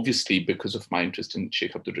I obviously, because of my interest in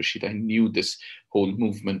Sheikh Abdul Rashid, I knew this whole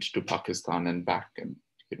movement to Pakistan and back, and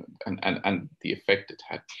and the effect it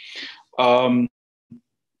had.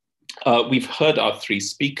 We've heard our three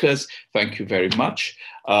speakers. Thank you very much.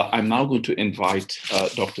 I'm now going to invite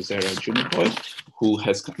Dr. Zehra Jumabhoy, who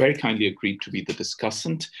has very kindly agreed to be the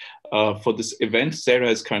discussant for this event. Zehra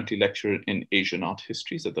is currently lecturer in Asian art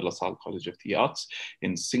histories at the LaSalle College of the Arts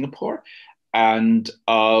in Singapore. And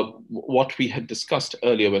what we had discussed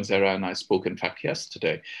earlier when Zehra and I spoke, in fact,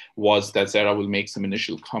 yesterday, was that Zehra will make some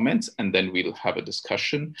initial comments and then we'll have a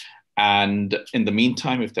discussion. And in the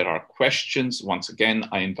meantime, if there are questions, once again,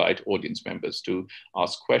 I invite audience members to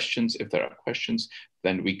ask questions. If there are questions,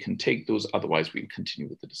 then we can take those. Otherwise, we'll continue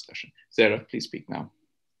with the discussion. Zehra, please speak now.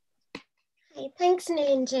 Hi, thanks,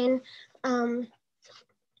 Nilanjan.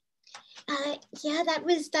 Yeah,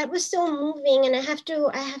 that was so moving, and I have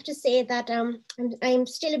to say that I'm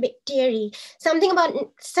still a bit teary. Something about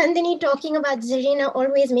Sandhini talking about Zarina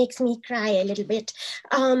always makes me cry a little bit.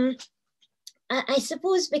 I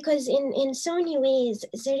suppose because in so many ways,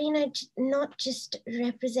 Zarina not just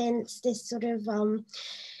represents this sort of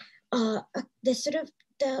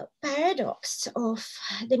the paradox of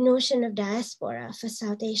the notion of diaspora for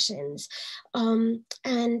South Asians.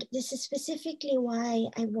 And this is specifically why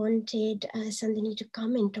I wanted Sandhini to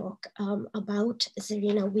come and talk about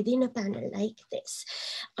Zarina within a panel like this.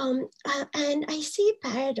 And I say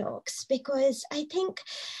paradox because I think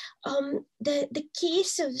the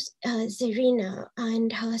case of Zarina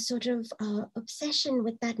and her sort of obsession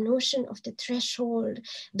with that notion of the threshold,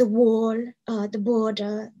 the wall, the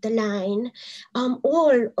border, the line,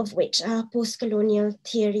 all of which are post-colonial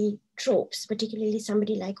theory tropes, particularly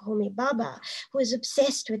somebody like Homi Bhabha, who is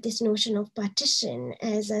obsessed with this notion of partition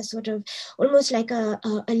as a sort of almost like a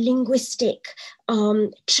linguistic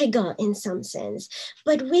trigger in some sense.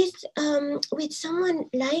 But with someone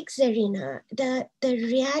like Zarina, the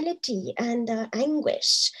reality and the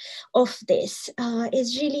anguish of this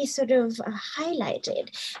is really sort of highlighted.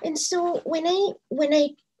 And so when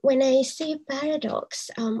I say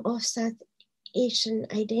paradox of South Asian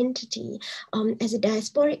identity as a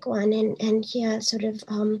diasporic one, and here sort of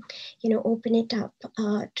open it up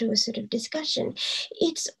to a sort of discussion.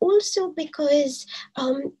 It's also because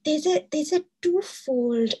there's a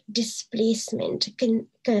twofold displacement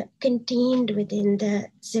contained within the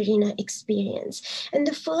Zarina experience. And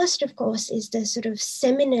the first, of course, is the sort of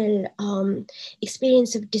seminal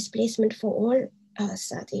experience of displacement for all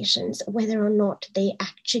South Asians, whether or not they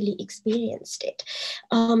actually experienced it,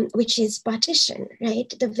 which is partition,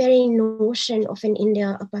 right? The very notion of an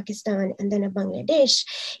India, a Pakistan, and then a Bangladesh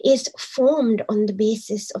is formed on the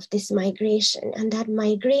basis of this migration. And that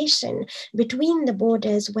migration between the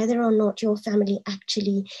borders, whether or not your family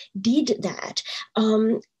actually did that,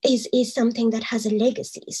 is something that has a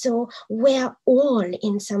legacy. So we're all,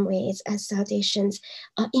 in some ways, as South Asians,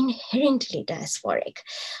 are inherently diasporic.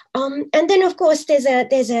 And then, of course, there's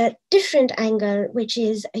a different angle, which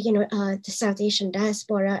is the South Asian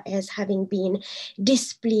diaspora as having been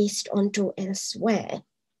displaced onto elsewhere.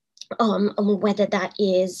 Whether that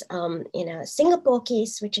is in a Singapore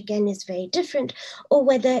case, which again is very different, or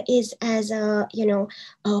whether is as a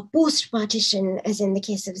post-partition, as in the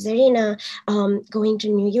case of Zarina, going to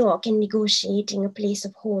New York and negotiating a place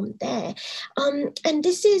of home there. And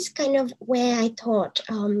this is kind of where I thought,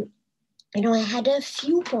 I had a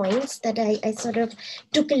few points that I sort of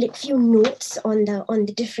took a few notes on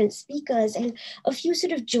the different speakers, and a few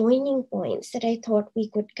sort of joining points that I thought we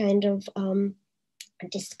could kind of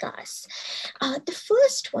discuss. The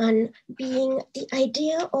first one being the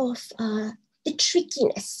idea of the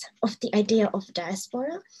trickiness of the idea of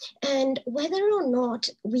diaspora, and whether or not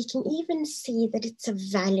we can even see that it's a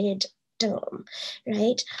valid term,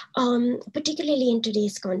 right? Particularly in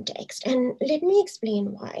today's context. And let me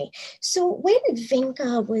explain why. So when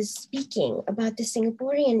Venka was speaking about the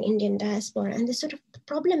Singaporean Indian diaspora and the sort of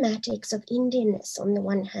problematics of Indianness on the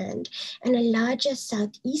one hand, and a larger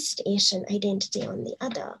Southeast Asian identity on the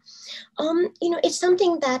other, it's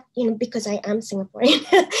something that, because I am Singaporean,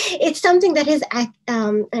 it's something that has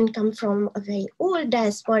and come from a very old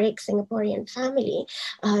diasporic Singaporean family,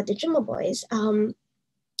 the Jumabhoys.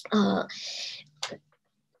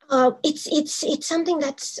 It's something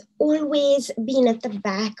that's always been at the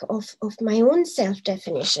back of my own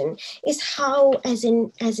self-definition, is how, as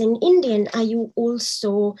an Indian, are you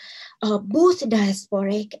also both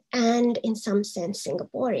diasporic and in some sense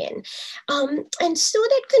Singaporean? And so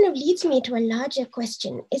that kind of leads me to a larger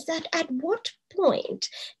question, is that at what point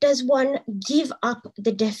does one give up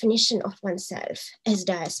the definition of oneself as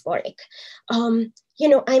diasporic?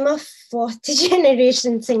 I'm a fourth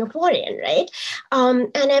generation Singaporean, right?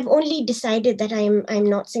 And I've only decided that I'm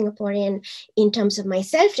not Singaporean in terms of my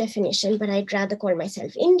self-definition, but I'd rather call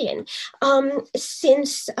myself Indian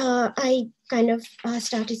since I kind of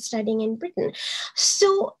started studying in Britain.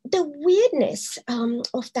 So the weirdness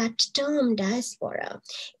of that term diaspora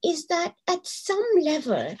is that at some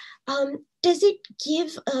level, does it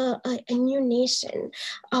give a new nation,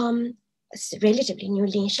 relatively new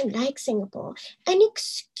nation like Singapore, an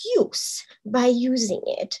excuse by using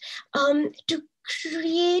it to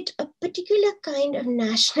create a particular kind of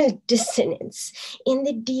national dissonance in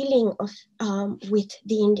the dealing of with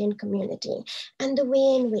the Indian community and the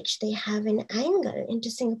way in which they have an angle into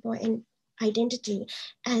Singapore and identity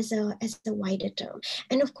as a wider term.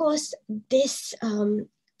 And of course, this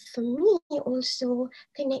for me also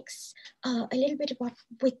connects a little bit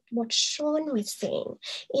with what Sean was saying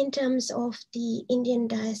in terms of the Indian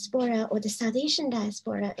diaspora or the South Asian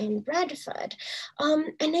diaspora in Bradford.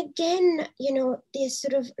 And again, there's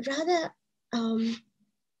sort of rather,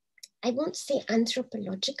 I won't say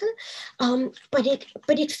anthropological, but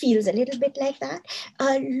it feels a little bit like that.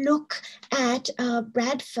 Look at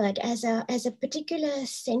Bradford as a particular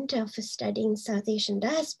center for studying South Asian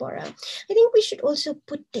diaspora. I think we should also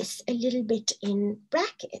put this a little bit in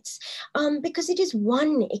brackets because it is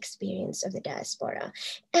one experience of the diaspora.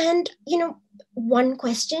 And one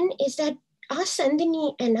question is that, are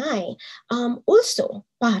Sandhini and I also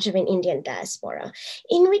part of an Indian diaspora?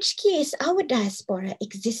 In which case, our diaspora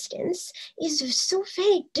existence is so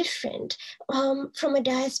very different from a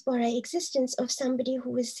diaspora existence of somebody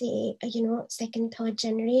who is, say, second, third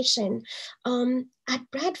generation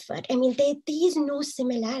at Bradford. I mean, there is no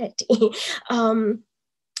similarity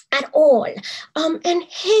at all. And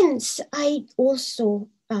hence, I also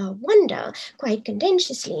wonder, quite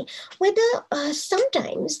contentiously, whether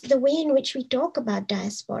sometimes the way in which we talk about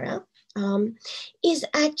diaspora is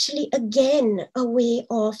actually, again, a way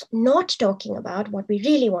of not talking about what we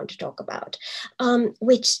really want to talk about,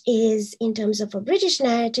 which is, in terms of a British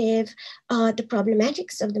narrative, the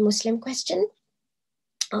problematics of the Muslim question,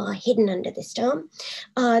 hidden under this term,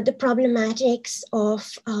 the problematics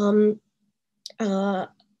of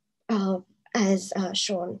as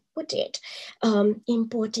Sean put it,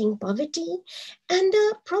 importing poverty, and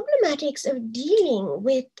the problematics of dealing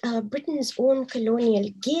with Britain's own colonial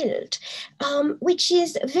guilt, which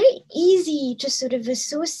is very easy to sort of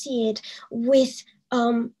associate with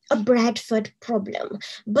a Bradford problem,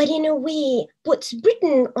 but in a way puts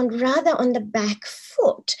Britain rather on the back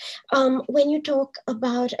foot when you talk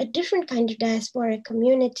about a different kind of diaspora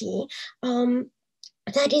community,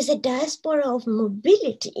 that is a diaspora of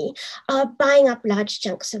mobility, buying up large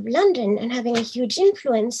chunks of London and having a huge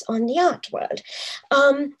influence on the art world.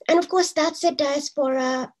 And of course, that's a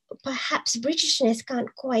diaspora perhaps Britishness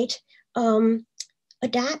can't quite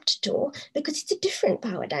adapt to, because it's a different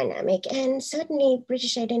power dynamic. And certainly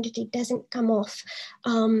British identity doesn't come off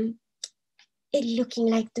it looking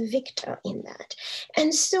like the victor in that.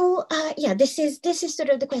 And so, this is sort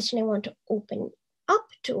of the question I want to open up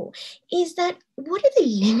to, is that what are the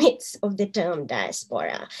limits of the term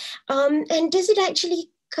diaspora? And does it actually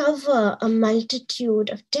cover a multitude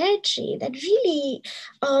of territory that really,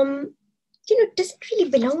 doesn't really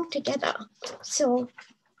belong together? So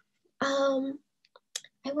I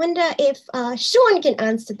wonder if Sean can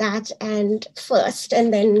answer that first,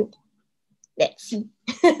 and then let's see.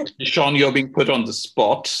 Sean, you're being put on the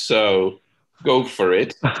spot, so go for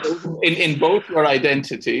it. In both your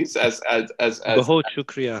identities as Bahut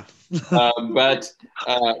shukriya. But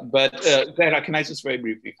Zehra, can I just very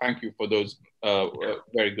briefly thank you for those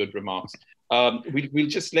very good remarks. We'll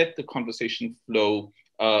just let the conversation flow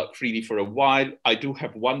freely for a while. I do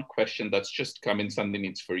have one question that's just come in, Sandhini,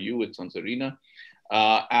 it's for you, it's on Zarina.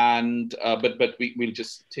 But we'll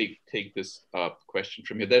just take this question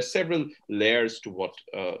from here. There are several layers to what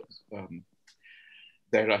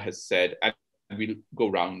Zehra has said, and we'll go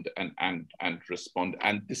round and respond.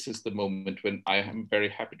 And this is the moment when I am very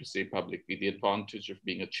happy to say publicly, the advantage of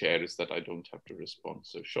being a chair is that I don't have to respond.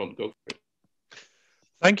 So Sean, go for it.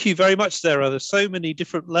 Thank you very much, Zehra. There's so many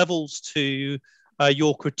different levels to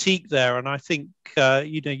your critique there. And I think,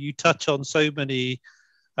 you touch on so many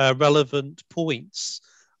relevant points.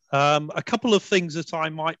 A couple of things that I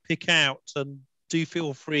might pick out, and do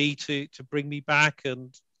feel free to bring me back,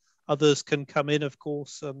 and others can come in, of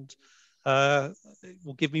course, and it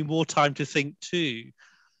will give me more time to think too.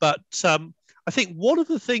 But I think one of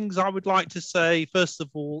the things I would like to say, first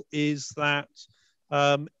of all, is that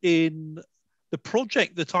in the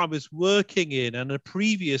project that I was working in and a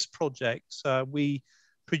previous project, we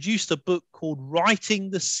produced a book called Writing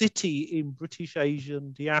the City in British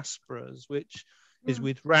Asian Diasporas, which is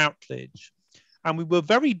with Routledge. And we were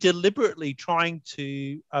very deliberately trying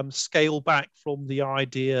to scale back from the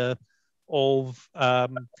idea of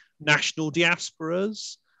national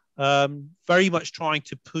diasporas, very much trying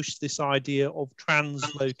to push this idea of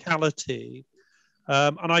translocality.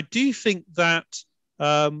 And I do think that,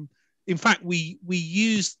 in fact, we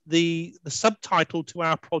used the subtitle to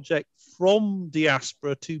our project from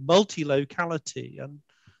diaspora to multilocality. And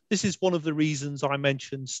this is one of the reasons I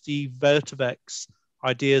mentioned Steve Vertevek's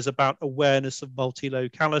ideas about awareness of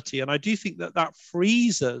multilocality. And I do think that that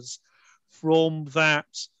frees us from that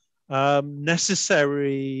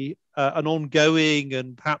necessary and ongoing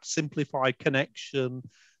and perhaps simplified connection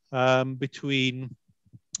between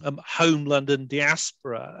homeland and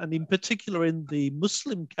diaspora. And in particular, in the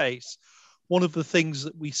Muslim case, one of the things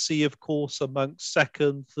that we see, of course, amongst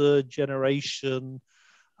second, third generation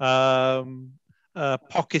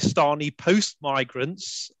Pakistani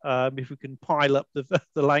post-migrants, if we can pile up the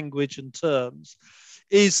language and terms,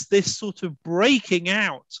 is this sort of breaking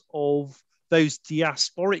out of those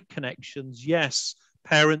diasporic connections. Yes,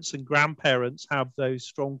 parents and grandparents have those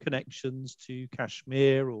strong connections to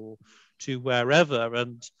Kashmir or to wherever,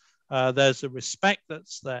 and there's a respect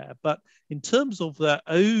that's there. But in terms of their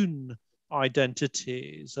own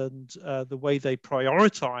identities and the way they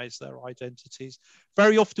prioritize their identities,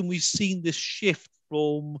 very often we've seen this shift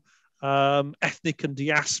from ethnic and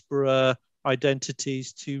diaspora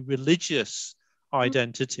identities to religious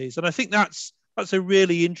identities. And I think that's a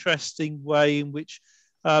really interesting way in which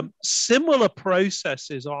similar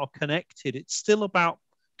processes are connected. It's still about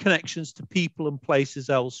connections to people and places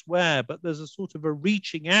elsewhere, but there's a sort of a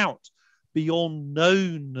reaching out beyond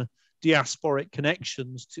known diasporic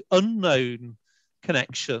connections to unknown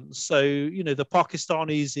connections. So, the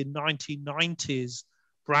Pakistanis in 1990s,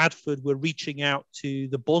 Bradford, were reaching out to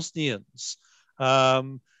the Bosnians,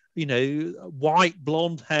 white,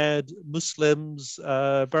 blonde-haired Muslims,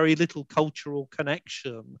 very little cultural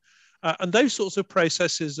connection. And those sorts of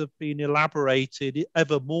processes have been elaborated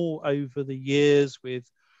ever more over the years with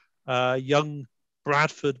young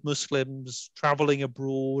Bradford Muslims traveling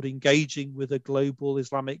abroad, engaging with a global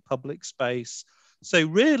Islamic public space. So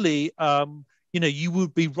really, you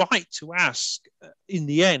would be right to ask in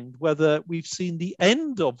the end whether we've seen the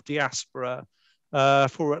end of diaspora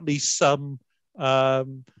for at least some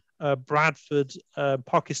Bradford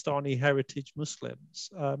Pakistani heritage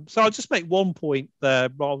Muslims. So I'll just make one point there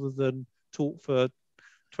rather than talk for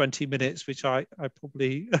 20 minutes, which I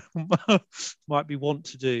probably might be want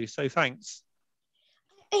to do. So thanks.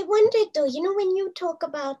 I wondered though, when you talk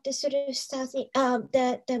about the sort of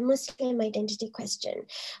the Muslim identity question,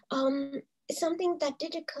 something that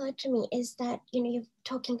did occur to me is that, you're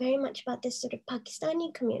talking very much about this sort of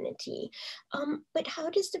Pakistani community, but how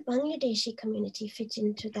does the Bangladeshi community fit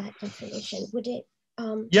into that definition? Would it?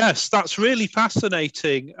 Yes, that's really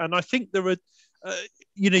fascinating. And I think there are,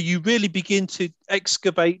 you really begin to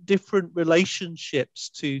excavate different relationships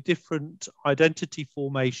to different identity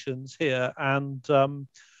formations here. And,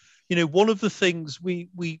 one of the things we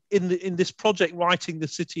in this project, Writing the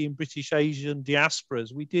City in British Asian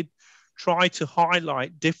Diasporas, we did try to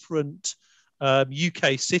highlight different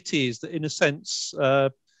UK cities that, in a sense,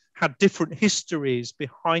 had different histories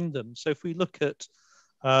behind them. So if we look at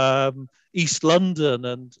East London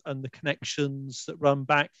and the connections that run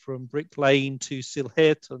back from Brick Lane to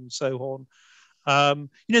Sylhet and so on,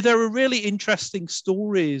 there are really interesting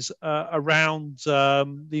stories around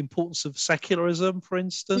the importance of secularism, for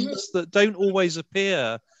instance, that don't always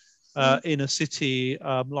appear in a city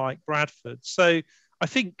like Bradford. So I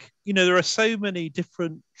think, there are so many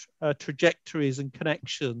different trajectories and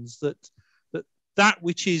connections that that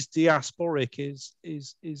which is diasporic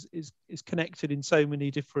is connected in so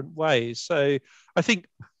many different ways. So I think,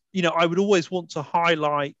 you know, I would always want to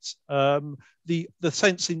highlight the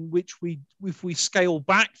sense in which if we scale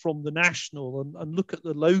back from the national and look at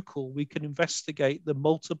the local, we can investigate the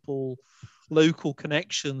multiple local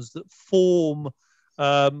connections that form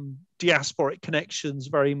diasporic connections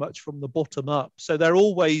very much from the bottom up. So they're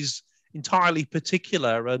always entirely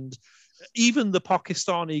particular, and even the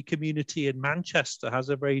Pakistani community in Manchester has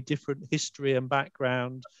a very different history and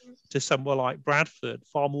background to somewhere like Bradford,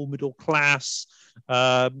 far more middle class,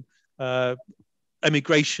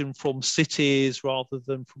 emigration from cities rather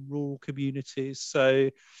than from rural communities.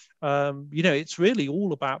 So, you know, it's really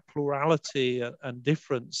all about plurality and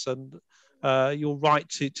difference. And you're right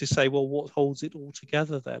to say, well, what holds it all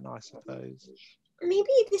together then, I suppose?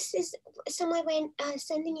 Maybe this is somewhere where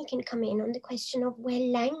Sandhini can come in on the question of where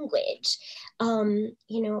language,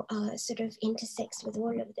 you know, sort of intersects with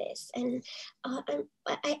all of this. And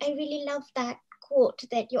I really love that quote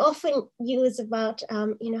that you often use about,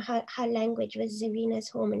 you know, how language was Zarina's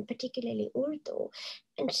home, and particularly Urdu.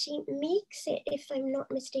 And she makes it, if I'm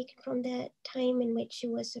not mistaken, from the time in which she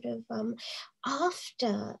was sort of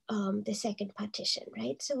after the second partition,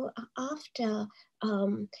 right? So after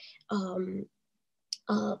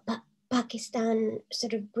Pakistan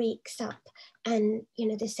sort of breaks up, and you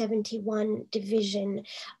know the 71 division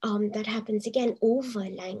that happens again over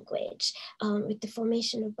language with the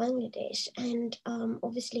formation of Bangladesh, and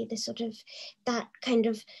obviously the sort of that kind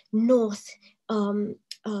of north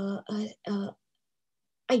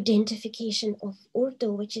identification of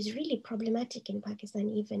Urdu, which is really problematic in Pakistan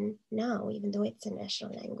even now, even though it's a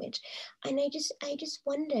national language. And I just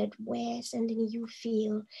wondered where, Sandhini, you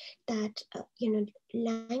feel that you know,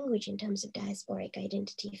 language in terms of diasporic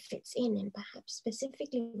identity fits in, and perhaps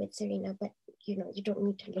specifically with Zarina, but you know, you don't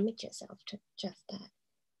need to limit yourself to just that.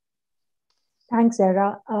 Thanks,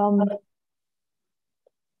 Zehra.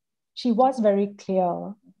 She was very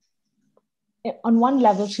clear. On one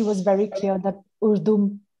level, she was very clear that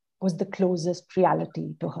Urdu was the closest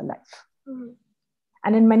reality to her life. Mm-hmm.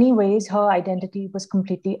 And in many ways, her identity was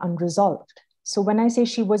completely unresolved. So when I say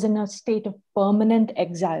she was in a state of permanent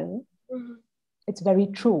exile, mm-hmm. it's very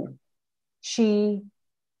true.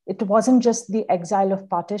 It wasn't just the exile of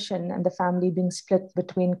partition and the family being split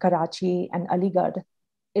between Karachi and Aligarh.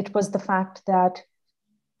 It was the fact that,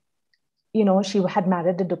 you know, she had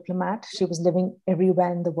married a diplomat. She was living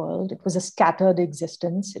everywhere in the world. It was a scattered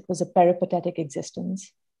existence. It was a peripatetic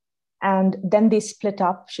existence. And then they split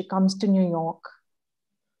up. She comes to New York.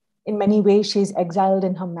 In many ways, she's exiled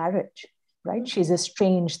in her marriage, right? She's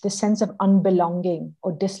estranged. This sense of unbelonging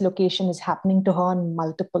or dislocation is happening to her on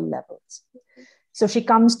multiple levels. So she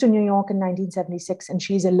comes to New York in 1976, and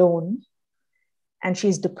she's alone, and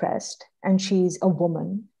she's depressed, and she's a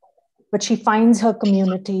woman. But she finds her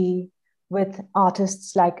community with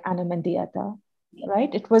artists like Anna Mendieta,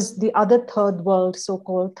 right? It was the other third world,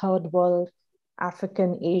 so-called third world,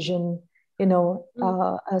 African, Asian, you know,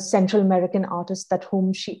 Central American artists that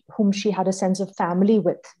whom she had a sense of family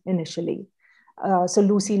with initially. So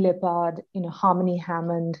Lucy Lippard, you know, Harmony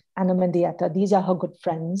Hammond, Anna Mendieta, these are her good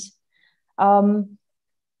friends. And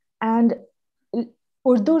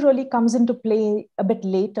Urdu really comes into play a bit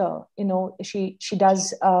later. You know, she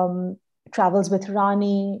does travels with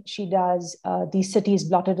Rani. She does These Cities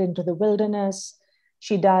Blotted into the Wilderness.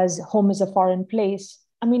 She does Home is a Foreign Place.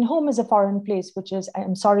 I mean, Home is a Foreign Place, which is,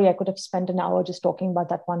 I'm sorry, I could have spent an hour just talking about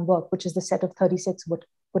that one work, which is the set of 36 wood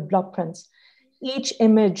block prints. Each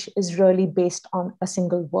image is really based on a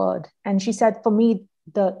single word. And she said, for me,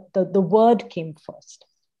 the word came first.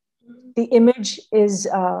 The image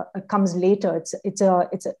comes later. It's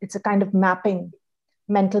a kind of mapping,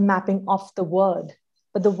 mental mapping of the word.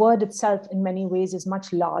 But the word itself, in many ways, is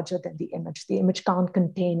much larger than the image. The image can't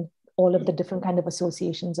contain all of the different kind of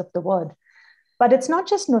associations of the word. But it's not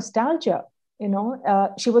just nostalgia. You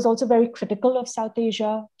know, she was also very critical of South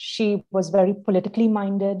Asia. She was very politically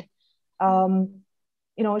minded. You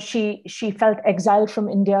know, she felt exiled from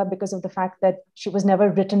India because of the fact that she was never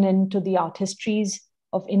written into the art histories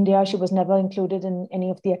of India. She was never included in any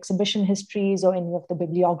of the exhibition histories or any of the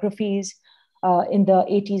bibliographies in the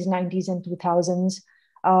 80s, 90s, and 2000s.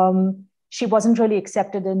 She wasn't really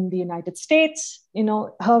accepted in the United States. You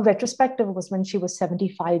know, her retrospective was when she was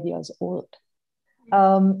 75 years old.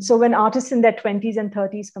 So when artists in their 20s and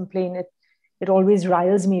 30s complain, it always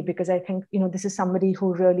riles me, because I think, you know, this is somebody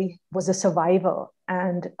who really was a survivor,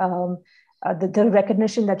 and the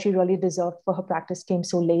recognition that she really deserved for her practice came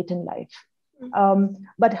so late in life.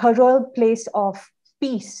 But her real place of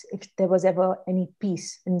peace, if there was ever any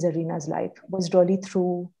peace in Zarina's life, was really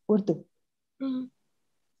through Urdu.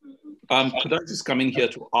 Could I just come in here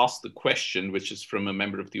to ask the question, which is from a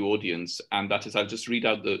member of the audience, and that is, I'll just read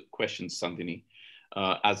out the question, Sandhini,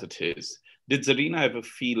 as it is. Did Zarina ever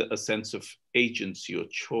feel a sense of agency or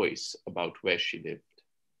choice about where she lived?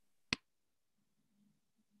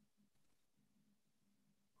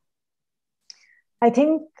 I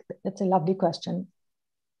think that's a lovely question.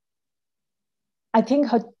 I think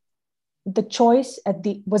the choice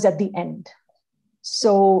was at the end.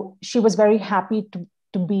 So she was very happy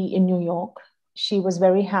to be in New York. She was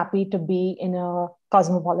very happy to be in a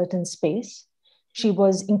cosmopolitan space. She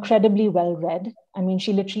was incredibly well read. I mean,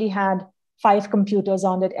 she literally had 5 computers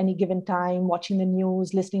on at any given time, watching the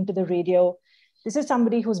news, listening to the radio. This is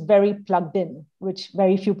somebody who's very plugged in, which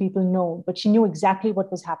very few people know, but she knew exactly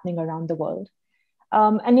what was happening around the world.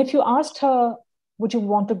 And if you asked her, would you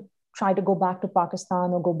want to try to go back to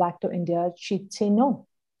Pakistan or go back to India, she'd say no.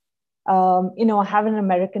 I have an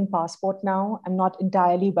American passport now. I'm not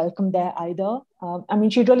entirely welcome there either. I mean,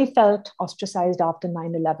 she really felt ostracized after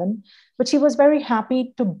 9/11, but she was very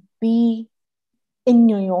happy to be in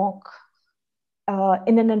New York,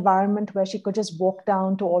 in an environment where she could just walk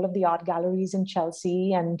down to all of the art galleries in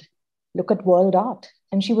Chelsea and look at world art.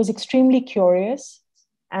 And she was extremely curious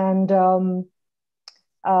and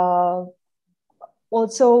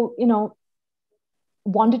also,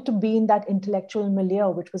 wanted to be in that intellectual milieu,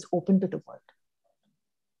 which was open to the world.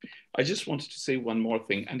 I just wanted to say one more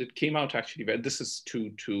thing, and it came out actually, this is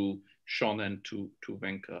to Sean and to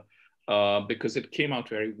Venka, because it came out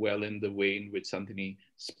very well in the way in which Sandhini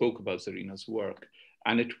spoke about Zarina's work.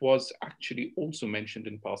 And it was actually also mentioned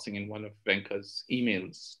in passing in one of Venka's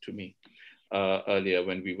emails to me earlier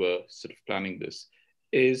when we were sort of planning this,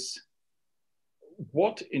 is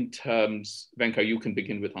what in terms, Venka, you can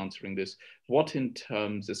begin with answering this, what in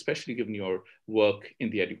terms, especially given your work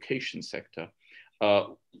in the education sector,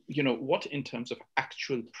 what in terms of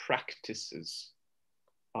actual practices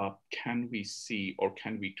can we see or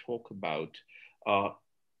can we talk about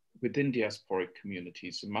within diasporic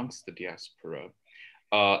communities, amongst the diaspora,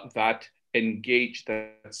 that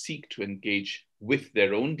seek to engage with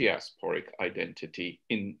their own diasporic identity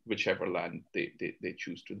in whichever land they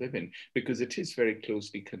choose to live in? Because it is very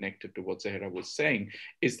closely connected to what Zehra was saying,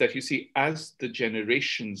 is that you see, as the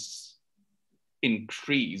generations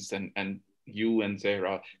increase, and you and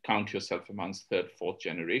Zehra count yourself amongst 3rd, 4th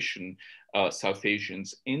generation South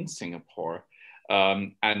Asians in Singapore,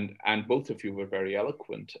 and both of you were very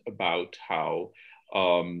eloquent about how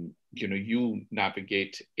you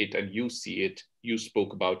navigate it and you see it. You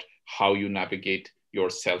spoke about how you navigate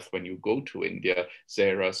yourself when you go to India.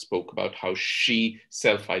 Zehra spoke about how she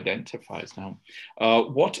self-identifies now.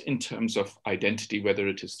 What in terms of identity, whether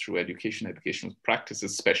it is through educational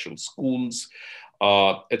practices, special schools,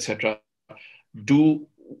 etc.,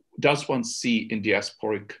 does one see in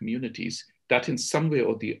diasporic communities that in some way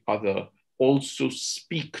or the other also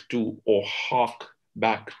speak to or hark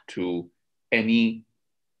back to any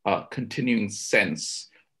continuing sense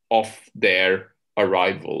of their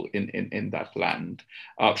arrival in that land?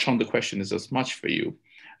 Sean, the question is as much for you,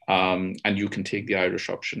 and you can take the Irish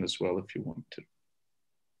option as well if you want to.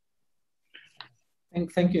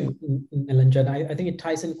 Thank you, Nilanjan. I think it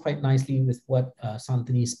ties in quite nicely with what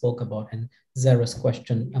Sandhini spoke about and Zehra's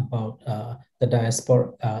question about the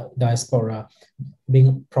diaspora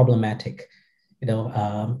being problematic,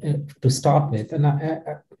 to start with. And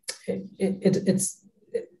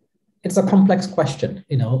it's a complex question,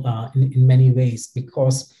 in many ways,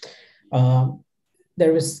 because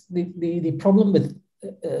there is the problem with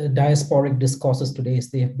diasporic discourses today is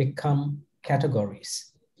they have become categories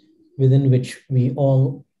within which we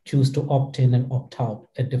all choose to opt in and opt out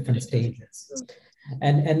at different stages.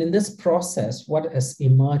 And in this process, what has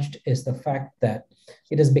emerged is the fact that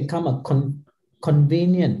it has become a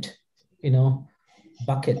convenient,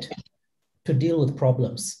 bucket to deal with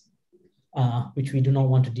problems, which we do not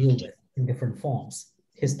want to deal with in different forms,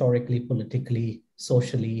 historically, politically,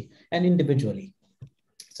 socially, and individually.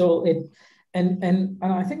 So and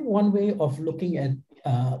I think one way of looking at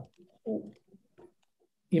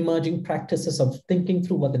emerging practices of thinking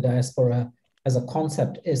through what the diaspora as a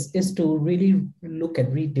concept is to really look at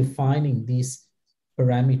redefining these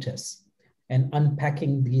parameters and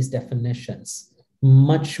unpacking these definitions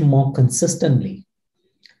much more consistently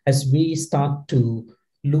as we start to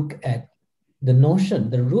look at the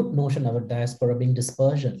root notion of a diaspora being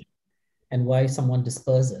dispersion, and why someone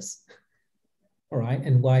disperses, all right,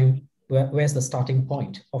 and where's the starting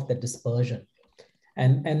point of that dispersion.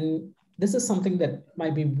 And this is something that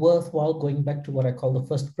might be worthwhile going back to what I call the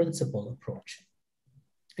first principle approach.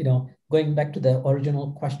 Going back to the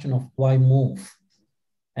original question of why move,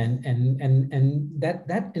 And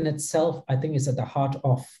that in itself, I think, is at the heart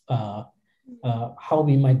of how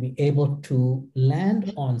we might be able to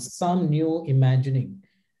land on some new imagining,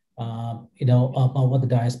 about what the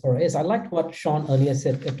diaspora is. I liked what Sean earlier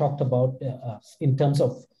said, talked about in terms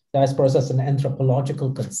of diasporas as an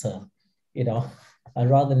anthropological concern,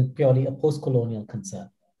 rather than purely a post-colonial concern.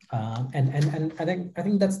 And I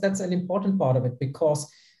think that's an important part of it,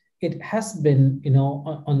 because it has been,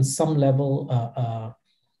 on some level,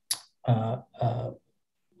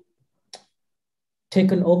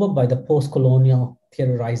 taken over by the post-colonial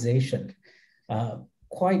theorization,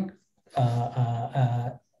 quite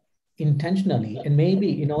intentionally, and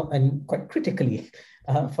maybe, and quite critically,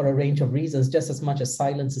 for a range of reasons, just as much as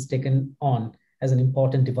silence is taken on as an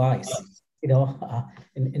important device,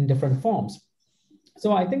 in different forms.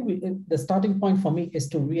 So I think the starting point for me is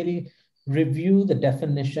to really review the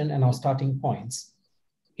definition and our starting points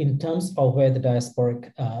in terms of where the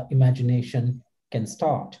diasporic imagination can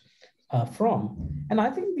start from. And I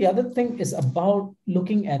think the other thing is about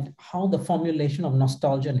looking at how the formulation of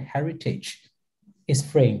nostalgia and heritage is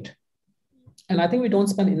framed. And I think we don't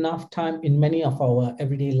spend enough time in many of our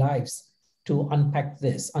everyday lives to unpack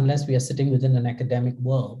this unless we are sitting within an academic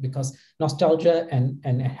world, because nostalgia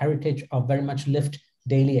and heritage are very much lived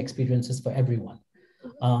daily experiences for everyone.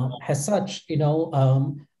 As such,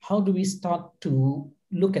 how do we start to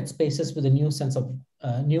look at spaces with a new sense of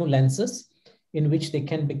new lenses in which they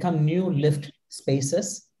can become new lived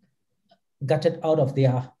spaces, gutted out of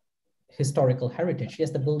their historical heritage?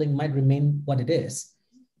 Yes, the building might remain what it is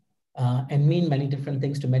and mean many different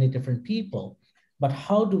things to many different people, but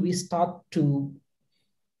how do we start to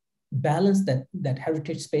balance that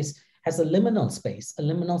heritage space as a liminal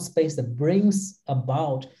space that brings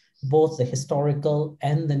about both the historical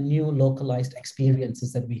and the new localized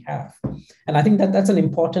experiences that we have? And I think that's an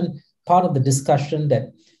important part of the discussion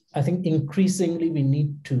that I think increasingly we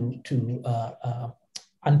need to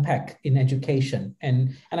unpack in education.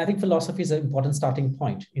 And I think philosophy is an important starting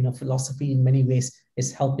point. Philosophy in many ways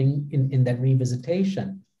is helping in that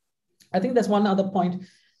revisitation. I think there's one other point.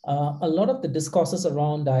 A lot of the discourses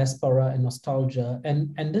around diaspora and nostalgia,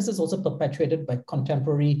 and this is also perpetuated by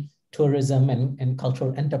contemporary tourism and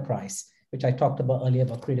cultural enterprise, which I talked about earlier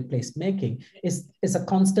about creative placemaking, is a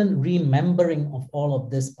constant remembering of all of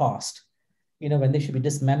this past, when they should be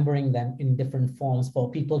dismembering them in different forms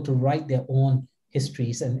for people to write their own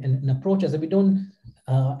histories and approaches. And we don't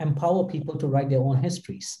empower people to write their own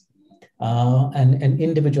histories and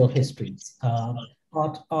individual histories.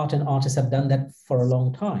 Art and artists have done that for a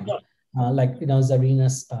long time, like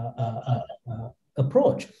Zarina's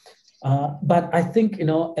approach. But I think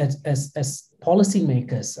as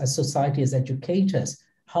policymakers, as society, as educators,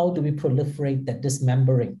 how do we proliferate that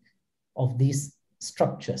dismembering of these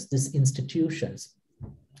structures, these institutions?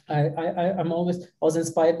 I was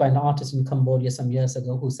inspired by an artist in Cambodia some years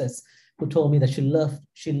ago who told me that she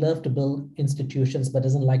loved to build institutions but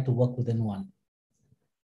doesn't like to work within one.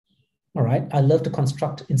 All right, I love to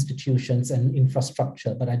construct institutions and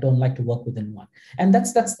infrastructure, but I don't like to work within one. And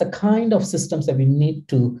that's the kind of systems that we need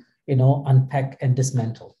to, unpack and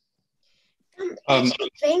dismantle.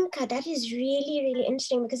 Venka, that is really, really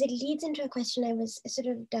interesting, because it leads into a question I was sort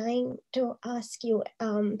of dying to ask you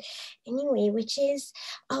anyway, which is,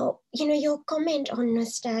 your comment on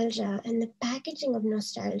nostalgia and the packaging of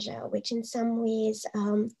nostalgia, which in some ways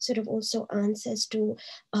sort of also answers to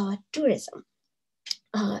tourism.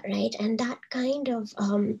 Right, and that kind of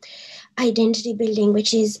identity building,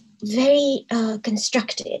 which is very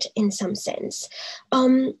constructed in some sense,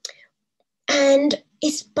 and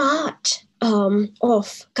is part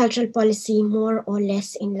of cultural policy more or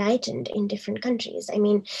less enlightened in different countries. I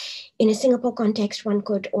mean, in a Singapore context, one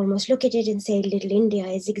could almost look at it and say Little India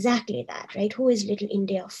is exactly that, right? Who is Little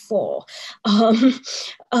India for?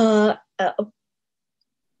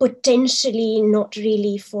 Potentially not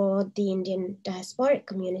really for the Indian diasporic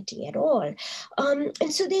community at all. And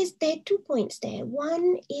so there are 2 points there.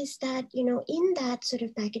 One is that, in that sort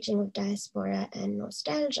of packaging of diaspora and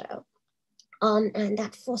nostalgia, and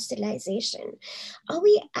that fossilization, are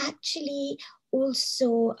we actually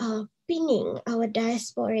also pinning our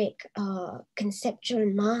diasporic conceptual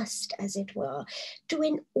mast, as it were, to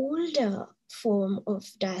an older form of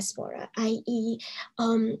diaspora, i.e.,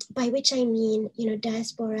 by which I mean,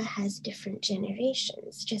 diaspora has different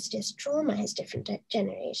generations, just as trauma has different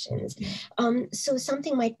generations. So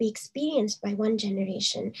something might be experienced by one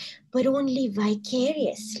generation, but only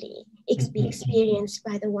vicariously be experienced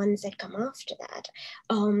by the ones that come after that.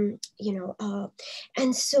 And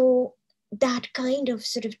so that kind of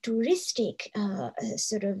sort of touristic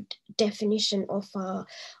sort of definition of a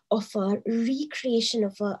recreation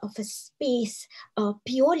of a space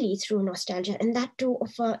purely through nostalgia, and that too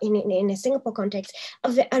of in a Singapore context,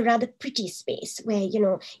 a rather pretty space where, you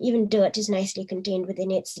know, even dirt is nicely contained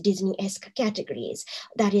within its Disney-esque categories.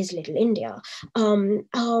 That is Little India.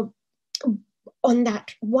 On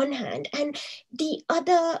that one hand. And the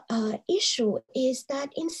other issue is that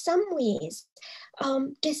in some ways,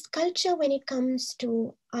 this culture, when it comes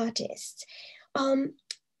to artists,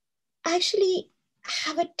 actually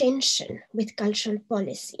have a tension with cultural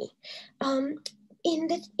policy, in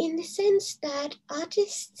the sense that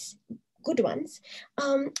artists, good ones,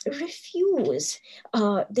 refuse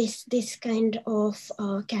this kind of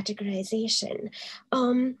categorization.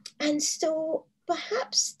 And so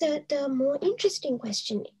perhaps the more interesting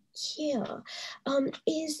question here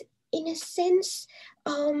is, in a sense,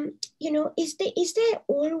 you know, is there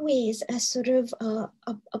always a sort of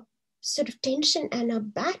sort of tension and a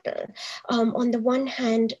battle on the one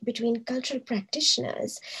hand between cultural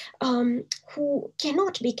practitioners who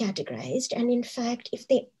cannot be categorized, and in fact, if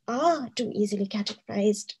they are too easily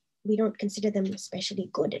categorized, we don't consider them especially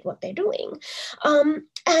good at what they're doing,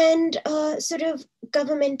 and sort of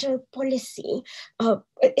governmental policy,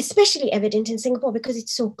 especially evident in Singapore because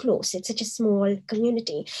it's so close, it's such a small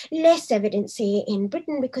community, less evident, say, in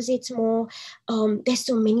Britain because it's more, there's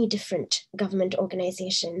so many different government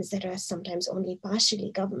organizations that are sometimes only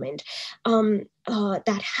partially government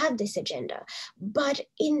that have this agenda. But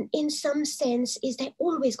in some sense, is there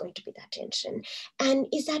always going to be that tension? And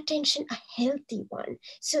is that tension a healthy one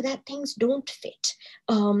so that things don't fit?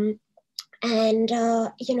 And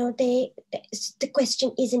you know, the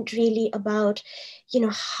question isn't really about, you know,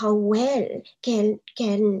 how well can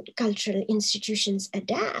cultural institutions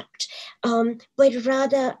adapt, but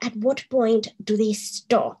rather at what point do they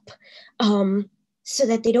stop, so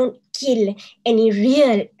that they don't kill any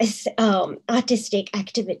real artistic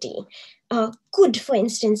activity. Could, for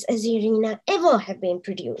instance, a Zehra ever have been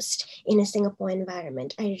produced in a Singapore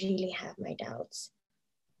environment? I really have my doubts.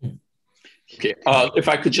 Okay, if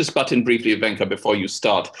I could just butt in briefly, Venka, before you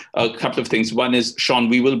start, a couple of things. One is, Sean,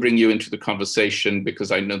 we will bring you into the conversation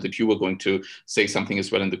because I know that you were going to say something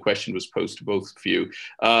as well, and the question was posed to both of you.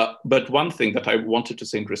 But one thing that I wanted to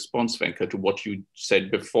say in response, Venka, to what you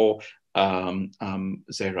said before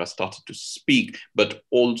Zehra started to speak, but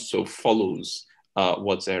also follows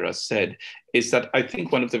what Zehra said, is that I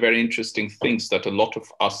think one of the very interesting things that a lot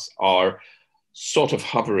of us are sort of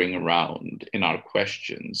hovering around in our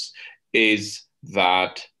questions is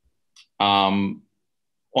that on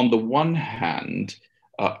the one hand,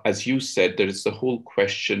 as you said, there is the whole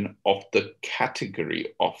question of the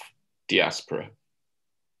category of diaspora,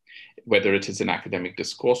 whether it is in academic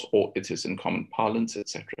discourse or it is in common parlance,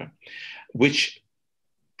 etc., which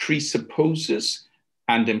presupposes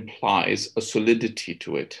and implies a solidity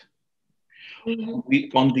to it.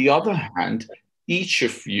 Mm-hmm. On the other hand, each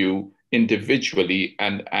of you individually,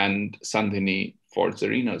 and Sandhini for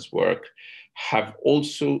Zarina's work, have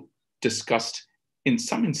also discussed in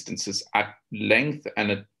some instances at length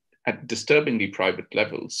and at disturbingly private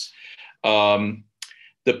levels, the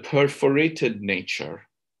perforated nature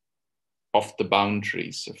of the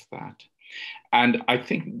boundaries of that. And I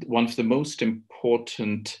think one of the most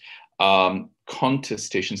important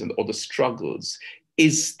contestations or the struggles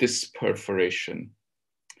is this perforation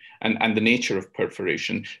and the nature of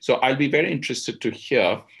perforation. So I'll be very interested to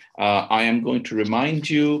hear. I am going to remind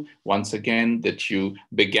you once again that you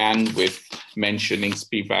began with mentioning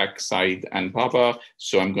Spivak, Said, and Baba.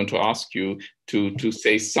 So I'm going to ask you to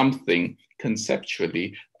say something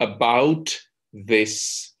conceptually about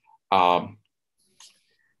this, the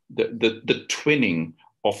twinning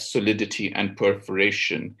of solidity and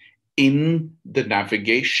perforation in the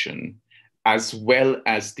navigation as well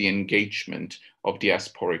as the engagement of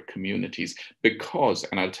diasporic communities. Because,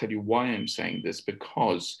 and I'll tell you why I'm saying this,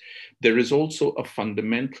 because there is also a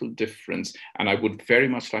fundamental difference, and I would very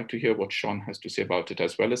much like to hear what Sean has to say about it,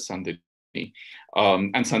 as well as Sandhini.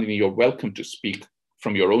 And Sandhini, you're welcome to speak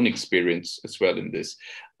from your own experience as well in this.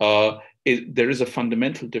 There is a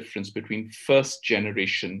fundamental difference between first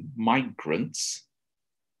generation migrants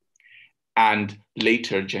and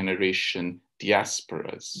later generation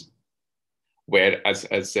diasporas, where, as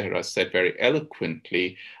Zehra said very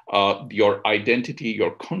eloquently, your identity,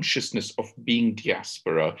 your consciousness of being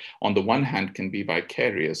diaspora, on the one hand can be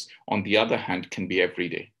vicarious, on the other hand can be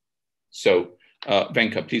everyday. So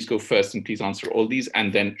Venka, please go first and please answer all these,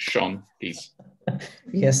 and then Sean, please.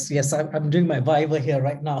 Yes, I'm doing my Viva here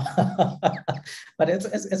right now. But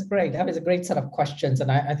it's great. That is a great set of questions.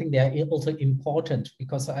 And I think they are also important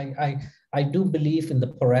because I do believe in the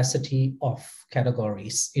porosity of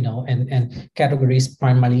categories, and categories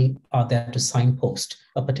primarily are there to signpost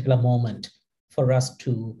a particular moment for us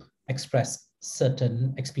to express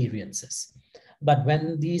certain experiences. But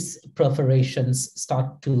when these perforations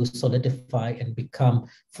start to solidify and become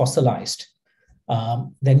fossilized,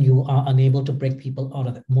 then you are unable to break people out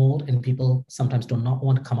of that mold, and people sometimes do not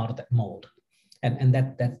want to come out of that mold. And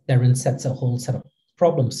that therein sets a whole set of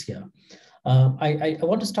problems here. I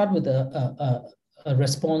want to start with a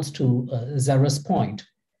response to Zehra's point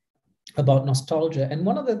about nostalgia. And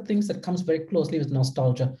one of the things that comes very closely with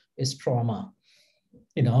nostalgia is trauma.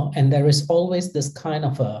 And there is always this kind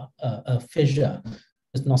of a fissure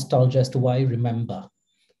with nostalgia as to why remember,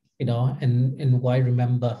 and why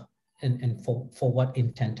remember, and for what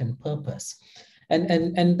intent and purpose.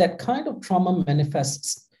 And that kind of trauma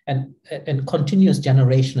manifests and continues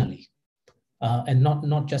generationally, and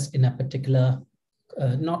not just in a particular,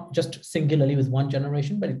 not just singularly with one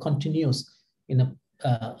generation, but it continues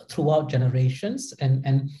throughout generations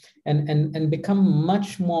and become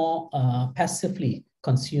much more passively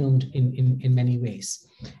consumed in many ways.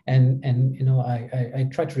 And I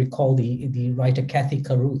try to recall the writer Kathy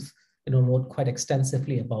Carruth, wrote quite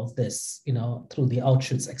extensively about this, through the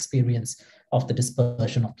Auschwitz experience of the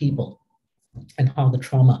dispersion of people and how the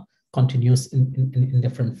trauma continues in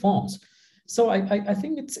different forms. So I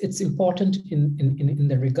think it's important in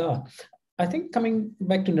the regard. I think coming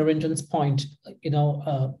back to Nilanjan's point,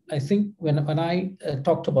 I think when I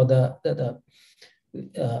talked about the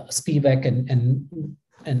Spivak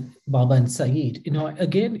and Baba and Saeed,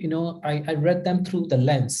 again, I read them through the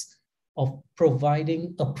lens of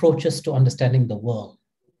providing approaches to understanding the world.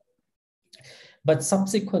 But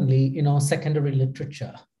subsequently, secondary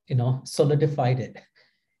literature, solidified it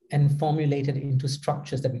and formulated it into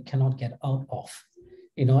structures that we cannot get out of,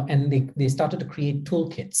 and they started to create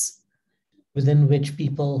toolkits within which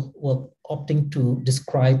people were opting to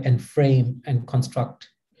describe and frame and construct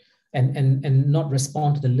and not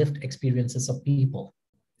respond to the lived experiences of people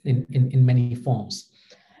in many forms.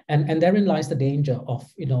 And therein lies the danger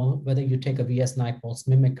of, whether you take a V.S. Naipaul's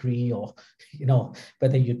mimicry, or,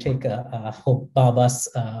 whether you take a Hope Baba's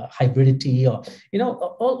hybridity, or,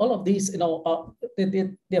 all of these,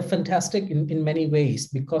 they're fantastic in many ways,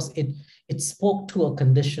 because it spoke to a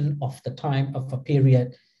condition of the time, of a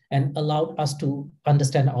period, and allowed us to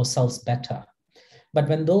understand ourselves better. But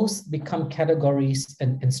when those become categories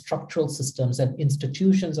and structural systems and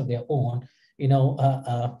institutions of their own,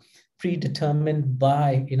 predetermined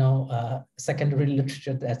by secondary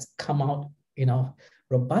literature that's come out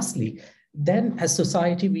robustly, then as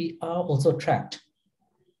society we are also trapped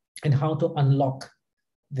in how to unlock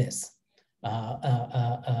this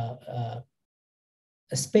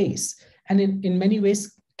space. And in many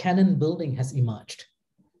ways, canon building has emerged,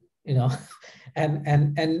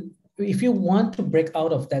 and if you want to break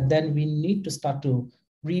out of that, then we need to start to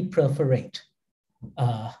reperforate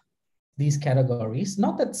these categories.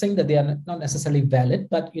 Not that saying that they are not necessarily valid,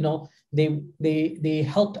 but they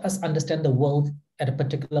helped us understand the world at a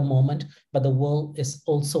particular moment, but the world is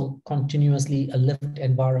also continuously a lived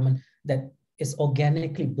environment that is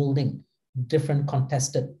organically building different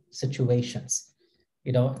contested situations.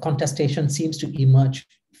 Contestation seems to emerge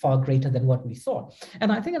far greater than what we thought.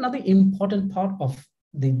 And I think another important part of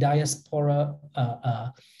the diaspora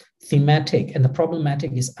thematic and the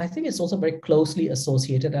problematic is, I think it's also very closely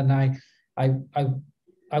associated, and I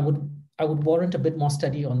would warrant a bit more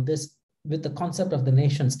study on this, with the concept of the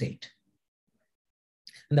nation state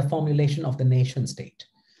and the formulation of the nation state.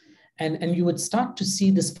 And you would start to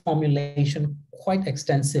see this formulation quite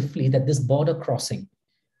extensively, that this border crossing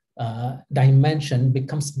dimension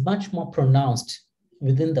becomes much more pronounced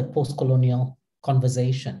within the post-colonial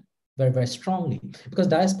conversation very, very strongly, because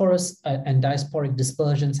diasporas and diasporic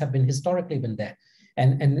dispersions have historically been there,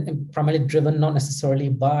 and primarily driven not necessarily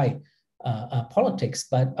by politics,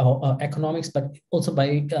 but economics, but also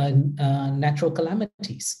by natural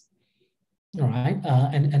calamities. All right,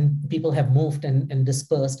 and people have moved and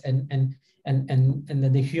dispersed, and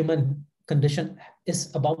the human condition is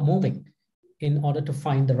about moving in order to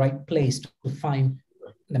find the right place, to find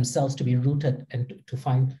themselves, to be rooted, and to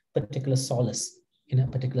find particular solace in a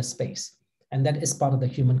particular space. And that is part of the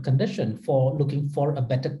human condition for looking for a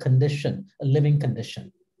better condition, a living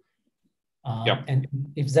condition. And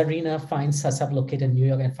if Zarina finds herself located in New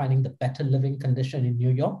York and finding the better living condition in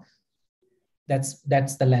New York, that's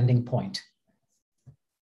the landing point.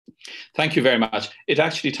 Thank you very much. It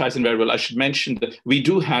actually ties in very well. I should mention that we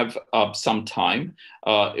do have some time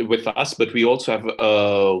with us, but we also have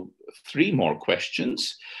 3 more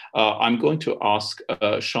questions. I'm going to ask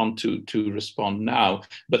Sean to respond now,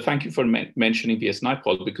 but thank you for mentioning the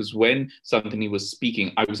Naipaul, because when Sandhini was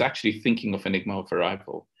speaking, I was actually thinking of Enigma of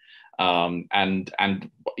Arrival. And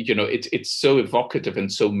you know, it's so evocative,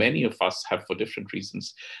 and so many of us have, for different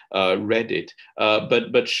reasons, read it.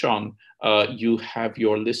 But Sean, you have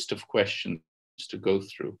your list of questions to go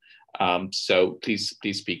through. So please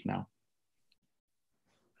speak now.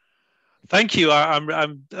 Thank you.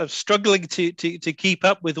 I'm struggling to keep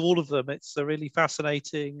up with all of them. It's a really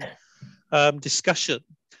fascinating discussion.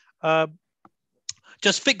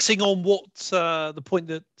 Just fixing on what the point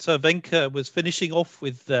that Venka was finishing off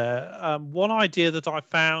with there, one idea that I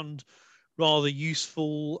found rather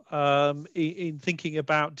useful in thinking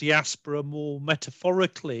about diaspora more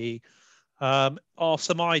metaphorically are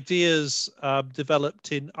some ideas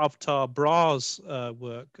developed in Avtar Bra's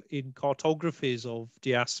work in cartographies of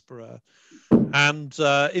diaspora, and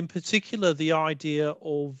in particular the idea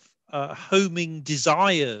of homing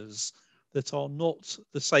desires that are not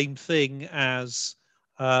the same thing as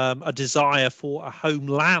a desire for a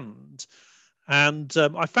homeland. And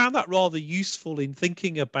I found that rather useful in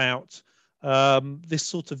thinking about this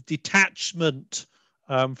sort of detachment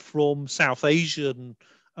from South Asian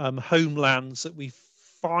homelands that we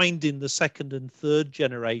find in the 2nd and 3rd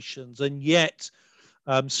generations, and yet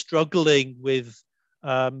struggling with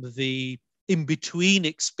the in-between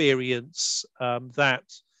experience that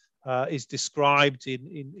is described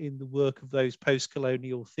in the work of those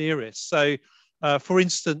post-colonial theorists. So, for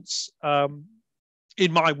instance,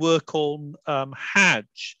 in my work on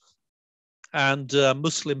Hajj and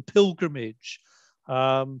Muslim pilgrimage,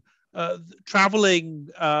 traveling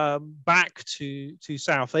back to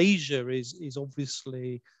South Asia is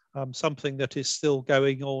obviously something that is still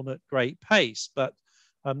going on at great pace, but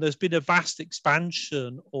there's been a vast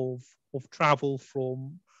expansion of travel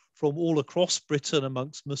from all across Britain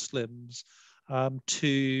amongst Muslims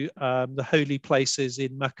to the holy places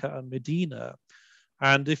in Mecca and Medina.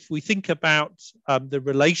 And if we think about the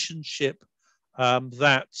relationship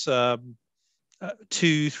that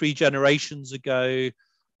 2-3 generations ago,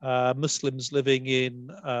 Muslims living in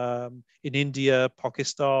India,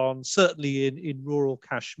 Pakistan, certainly in rural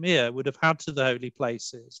Kashmir, would have had to the holy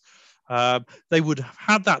places. They would have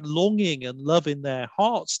had that longing and love in their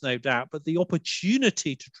hearts, no doubt, but the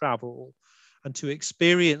opportunity to travel and to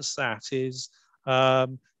experience that is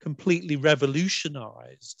completely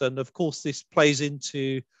revolutionized. And of course, this plays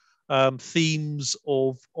into themes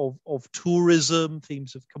of tourism,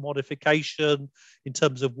 themes of commodification in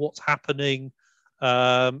terms of what's happening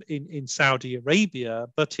in Saudi Arabia,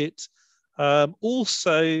 but it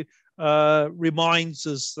also reminds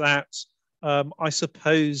us that I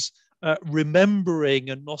suppose remembering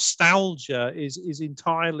and nostalgia is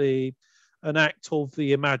entirely an act of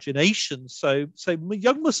the imagination. So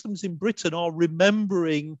young Muslims in Britain are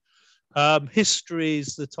remembering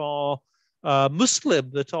histories that are Muslim,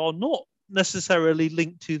 that are not necessarily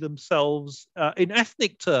linked to themselves in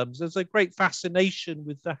ethnic terms. There's a great fascination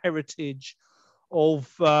with the heritage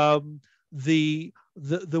of the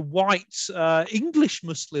white English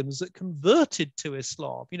Muslims that converted to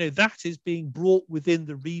Islam. You know, that is being brought within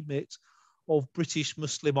the remit of British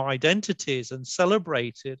Muslim identities and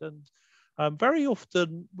celebrated. And very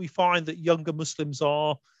often we find that younger Muslims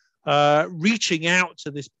are reaching out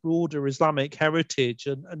to this broader Islamic heritage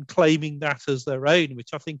and claiming that as their own,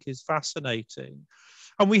 which I think is fascinating.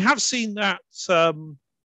 And we have seen that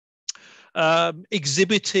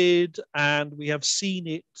exhibited, and we have seen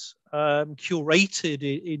it curated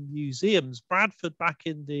in museums. Bradford back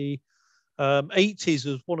in the 80s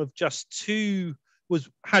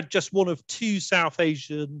had just one of two South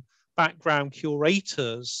Asian background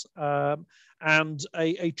curators, and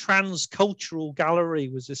a transcultural gallery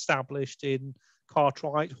was established in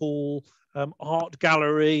Cartwright Hall Art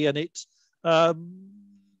Gallery, and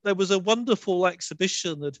there was a wonderful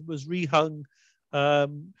exhibition that was rehung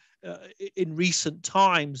in recent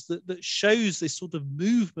times that shows this sort of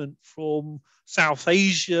movement from South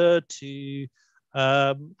Asia to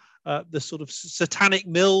the sort of satanic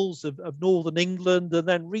mills of northern England, and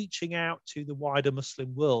then reaching out to the wider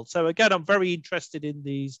Muslim world. So again, I'm very interested in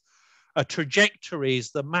these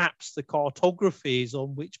trajectories, the maps, the cartographies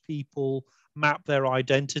on which people map their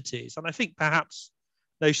identities. And I think perhaps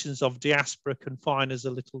notions of diaspora confine us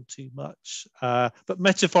a little too much, but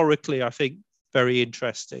metaphorically, I think very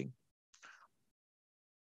interesting.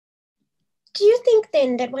 do you think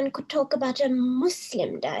then that one could talk about a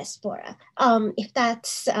Muslim diaspora, if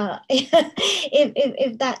that's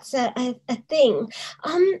if that's a thing?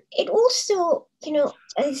 It also, you know,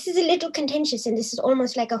 this is a little contentious, and this is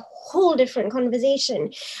almost like a whole different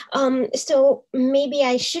conversation. So maybe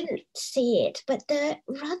I shouldn't say it, but the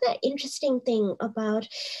rather interesting thing about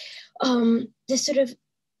the sort of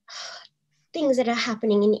things that are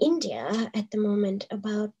happening in India at the moment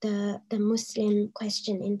about the Muslim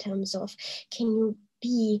question in terms of, can you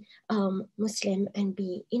be Muslim and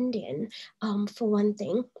be Indian, for one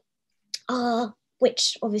thing,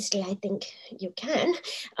 which obviously I think you can,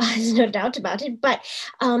 there's no doubt about it, but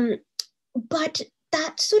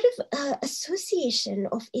that sort of association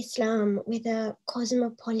of Islam with a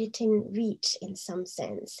cosmopolitan reach in some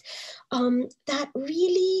sense, that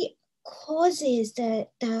really causes the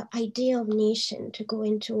idea of nation to go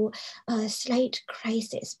into a slight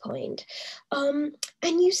crisis point. And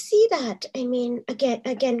you see that, I mean,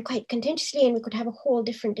 again, quite contentiously, and we could have a whole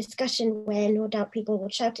different discussion where no doubt people will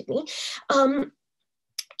shout at me.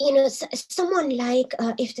 You know, someone like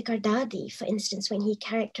Iftikhar Dadi, for instance, when he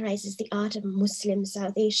characterizes the art of Muslim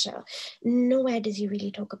South Asia, nowhere does he really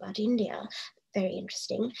talk about India. Very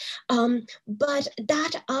interesting. But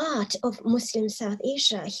that art of Muslim South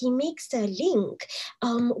Asia, he makes a link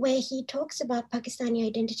where he talks about Pakistani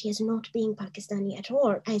identity as not being Pakistani at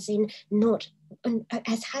all, as in not,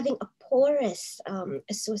 as having a porous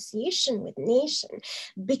association with nation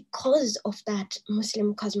because of that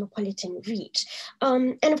Muslim cosmopolitan reach.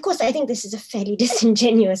 And of course, I think this is a fairly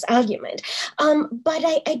disingenuous argument, but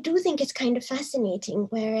I do think it's kind of fascinating.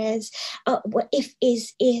 Whereas, what if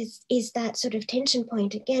is that sort of tension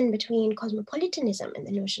point again between cosmopolitanism and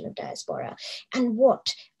the notion of diaspora, and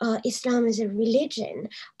what Islam is a religion,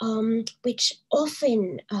 which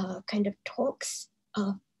often kind of talks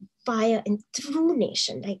via and through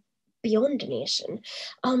nation, like beyond a nation,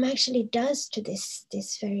 actually does to this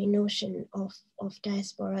very notion of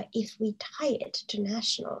diaspora if we tie it to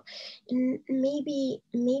national. And maybe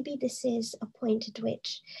this is a point at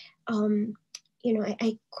which, you know,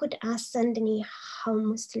 I could ask Sandhini how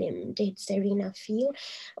Muslim did Zarina feel,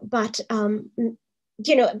 but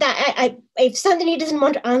you know, that if Sandhini doesn't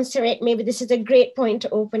want to answer it, maybe this is a great point to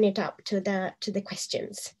open it up to the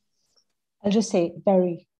questions. I'll just say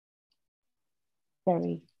very.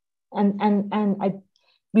 And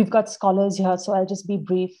we've got scholars here, so I'll just be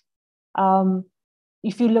brief.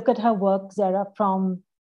 If you look at her work, Zehra, from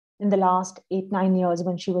in the last 8-9 years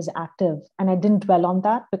when she was active, and I didn't dwell on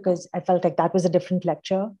that because I felt like that was a different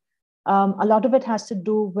lecture. A lot of it has to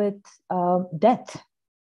do with death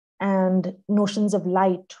and notions of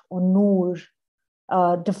light or nur,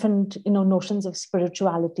 different, you know, notions of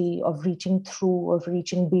spirituality, of reaching through, of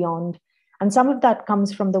reaching beyond. And some of that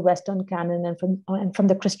comes from the Western canon and from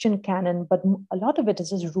the Christian canon, but a lot of it is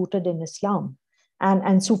just rooted in Islam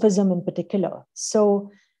and Sufism in particular. So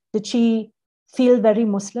did she feel very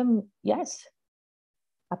Muslim? Yes,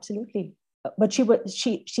 absolutely. But she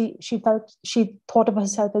thought of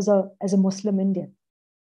herself as a Muslim Indian.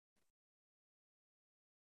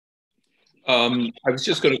 I was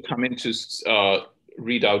just going to come in to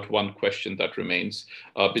read out one question that remains,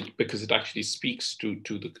 because it actually speaks to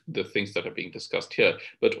the things that are being discussed here.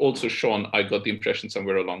 But also, Sean, I got the impression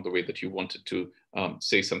somewhere along the way that you wanted to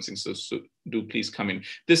say something, so do please come in.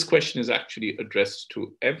 This question is actually addressed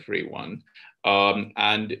to everyone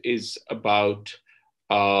and is about,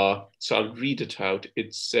 so I'll read it out.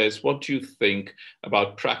 It says, what do you think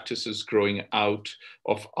about practices growing out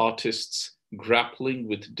of artists grappling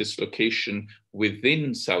with dislocation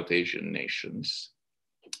within South Asian nations,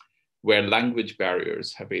 where language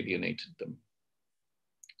barriers have alienated them?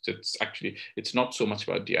 So it's not so much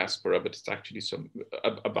about diaspora, but it's actually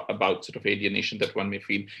about sort of alienation that one may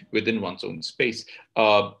feel within one's own space.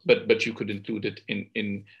 But you could include it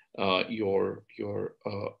in your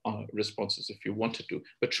responses if you wanted to.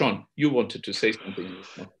 But Sean, you wanted to say something.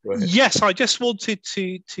 Go ahead. Yes, I just wanted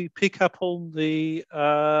to pick up on the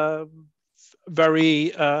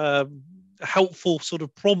very helpful sort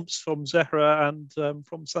of prompts from Zehra and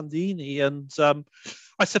from Sandhini. And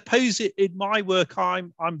I suppose in my work,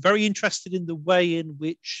 I'm very interested in the way in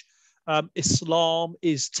which Islam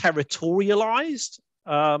is territorialized.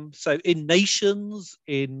 So in nations,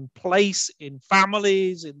 in place, in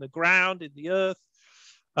families, in the ground, in the earth,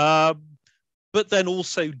 but then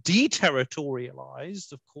also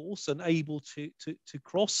deterritorialized, of course, and able to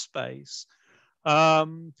cross space.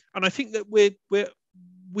 And I think that we're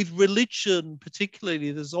with religion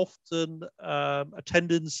particularly, there's often a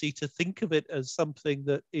tendency to think of it as something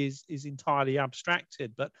that is entirely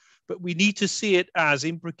abstracted, but we need to see it as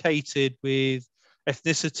imbricated with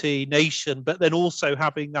ethnicity, nation, but then also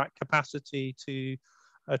having that capacity to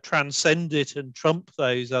transcend it and trump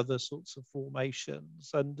those other sorts of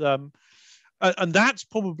formations. And that's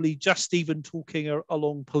probably just even talking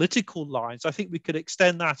along political lines. I think we could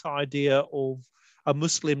extend that idea of a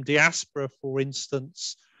Muslim diaspora, for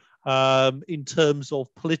instance, in terms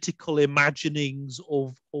of political imaginings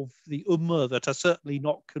of the Ummah that are certainly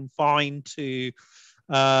not confined to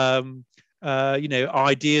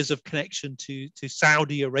ideas of connection to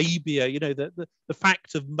Saudi Arabia. The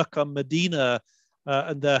fact of Makkah and Medina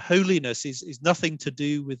and their holiness is nothing to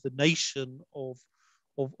do with the nation of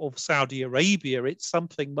Saudi Arabia. It's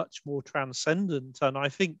something much more transcendent. And I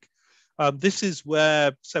think this is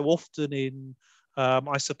where so often in,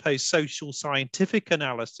 I suppose, social scientific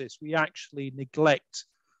analysis, we actually neglect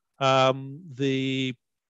the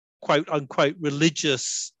quote unquote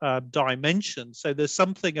religious dimension. So there's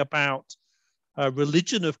something about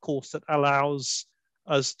religion, of course, that allows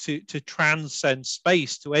us to transcend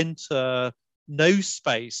space, to enter no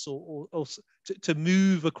space, or to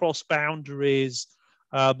move across boundaries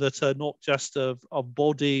that are not just of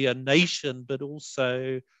body and nation, but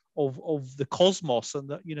also of the cosmos and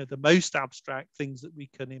the most abstract things that we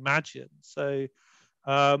can imagine. So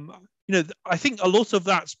I think a lot of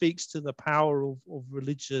that speaks to the power of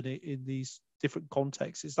religion in these different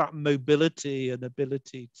contexts. Is that mobility and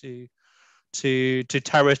ability to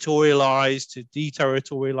territorialize, to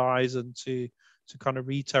deterritorialize, and to kind of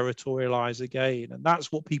re-territorialize again. And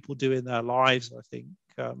that's what people do in their lives, I think.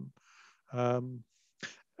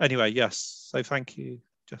 Anyway, yes. So thank you.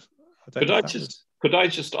 Could I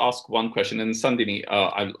just ask one question? And Sandhini,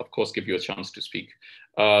 I'll of course give you a chance to speak.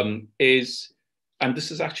 And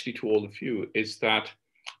this is actually to all of you, is that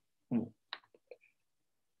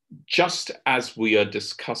just as we are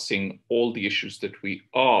discussing all the issues that we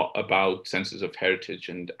are about senses of heritage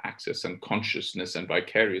and access and consciousness and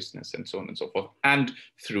vicariousness and so on and so forth, and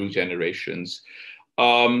through generations,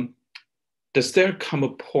 does there come a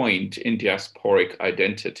point in diasporic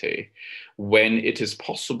identity when it is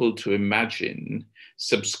possible to imagine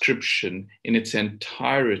subscription in its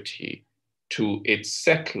entirety to its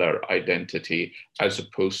settler identity as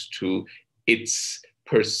opposed to its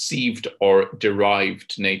perceived or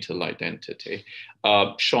derived natal identity?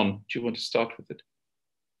 Sean, do you want to start with it?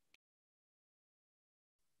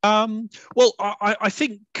 Well, I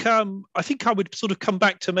think I would sort of come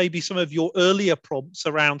back to maybe some of your earlier prompts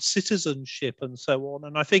around citizenship and so on.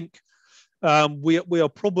 And I think we're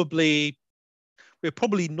probably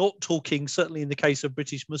not talking, certainly in the case of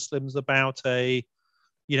British Muslims, about a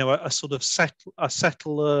sort of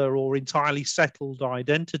settler or entirely settled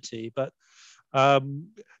identity, but a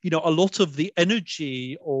lot of the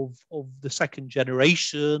energy of the second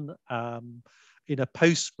generation in a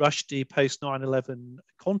post-Rushdie, post-9/11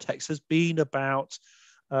 context has been about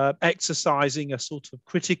exercising a sort of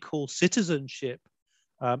critical citizenship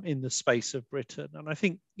in the space of Britain. And I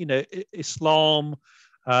think, Islam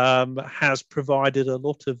has provided a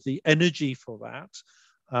lot of the energy for that.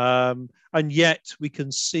 And yet we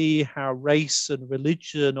can see how race and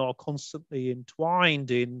religion are constantly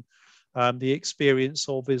entwined in the experience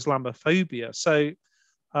of Islamophobia. So,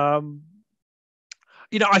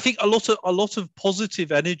 I think a lot of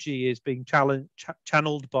positive energy is being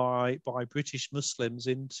channeled by British Muslims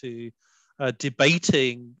into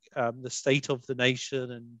debating the state of the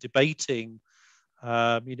nation and debating,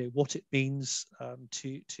 what it means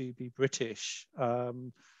to be British.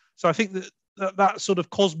 So I think that sort of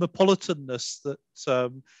cosmopolitanness that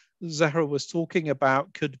Zehra was talking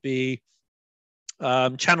about could be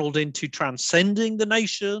channeled into transcending the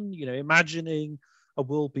nation, imagining a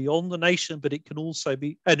world beyond the nation, but it can also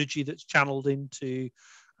be energy that's channeled into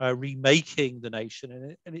remaking the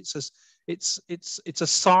nation. And it's a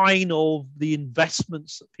sign of the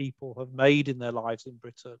investments that people have made in their lives in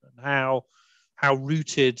Britain and how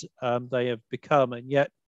rooted they have become. And yet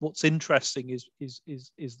what's interesting is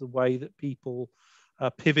the way that people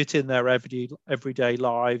pivot in their everyday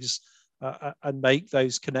lives and make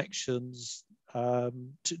those connections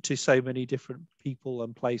to so many different people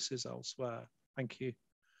and places elsewhere. Thank you.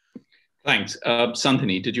 Thanks.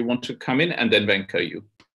 Sandhini, did you want to come in? And then Venka, you.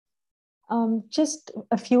 Just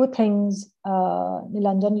a few things,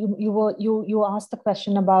 Nilanjan. You asked the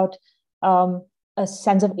question about a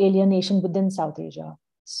sense of alienation within South Asia.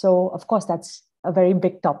 So, of course, that's a very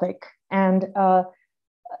big topic, and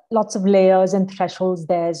lots of layers and thresholds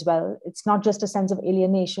there as well. It's not just a sense of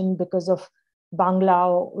alienation because of Bangla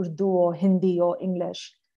or Urdu or Hindi or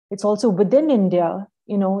English. It's also within India.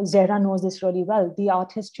 Zehra knows this really well. The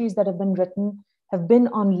art histories that have been written have been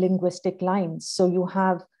on linguistic lines. So you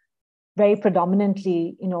have very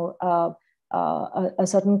predominantly, a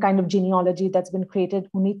certain kind of genealogy that's been created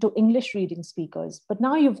only to English reading speakers. But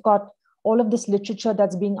now you've got all of this literature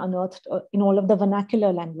that's being unearthed in all of the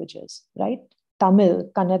vernacular languages, right?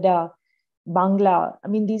 Tamil, Kannada, Bangla, I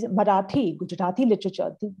mean, these Marathi, Gujarati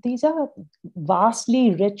literature, these are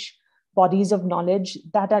vastly rich bodies of knowledge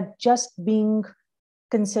that are just being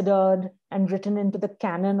considered and written into the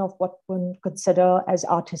canon of what one consider as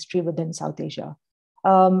art history within South Asia.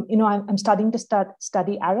 I'm starting to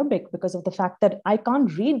study Arabic because of the fact that I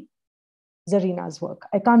can't read Zarina's work.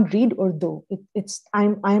 I can't read Urdu.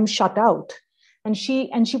 I am shut out. And she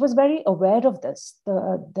was very aware of this,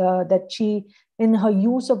 that she, in her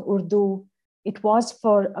use of Urdu, it was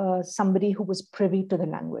for somebody who was privy to the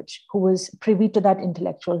language, who was privy to that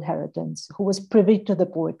intellectual inheritance, who was privy to the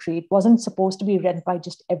poetry. It wasn't supposed to be read by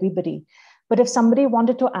just everybody. But if somebody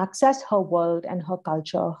wanted to access her world and her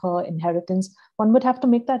culture, her inheritance, one would have to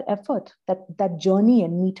make that effort, that journey,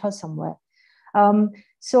 and meet her somewhere. The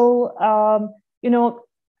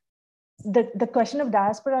question of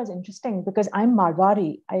diaspora is interesting because I'm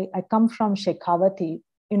Marwari. I come from Shekhawati.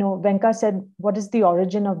 Venka said, what is the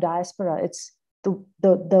origin of diaspora? It's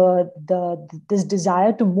this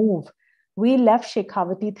desire to move. We left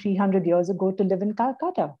Shekhawati 300 years ago to live in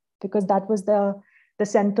Calcutta because that was the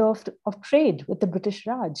center of trade with the British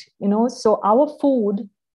Raj. So our food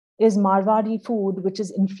is Marwari food, which is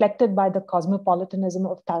inflected by the cosmopolitanism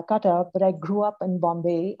of Calcutta. But I grew up in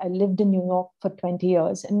Bombay. I lived in New York for 20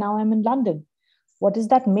 years, and now I'm in London. What does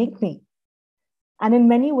that make me? And in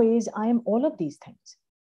many ways, I am all of these things.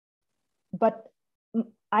 But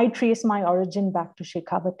I trace my origin back to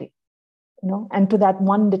Shekhawati, and to that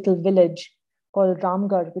one little village called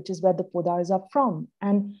Ramgarh, which is where the Poddars are from.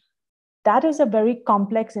 And that is a very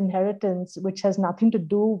complex inheritance, which has nothing to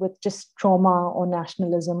do with just trauma or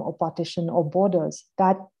nationalism or partition or borders.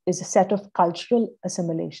 That is a set of cultural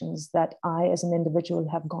assimilations that I, as an individual,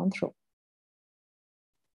 have gone through.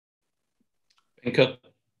 Venka.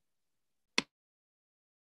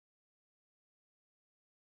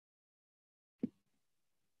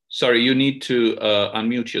 Sorry, you need to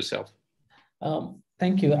unmute yourself.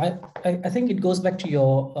 Thank you. I think it goes back to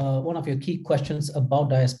your one of your key questions about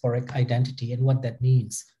diasporic identity and what that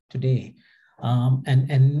means today,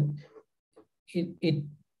 and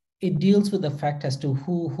it deals with the fact as to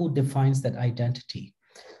who defines that identity.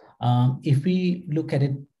 If we look at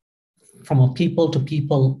it from a people to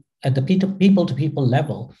people at the people to people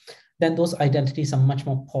level, then those identities are much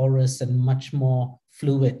more porous and much more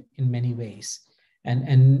fluid in many ways.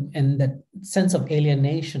 And that sense of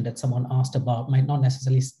alienation that someone asked about might not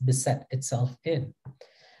necessarily beset itself in.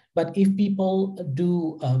 But if people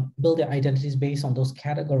do build their identities based on those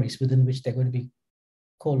categories within which they're going to be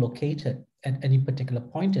co-located at any particular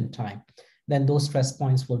point in time, then those stress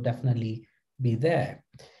points will definitely be there.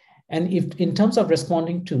 And if, in terms of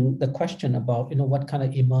responding to the question about, what kind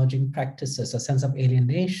of emerging practices, a sense of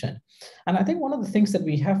alienation, and I think one of the things that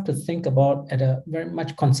we have to think about at a very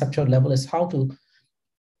much conceptual level is how to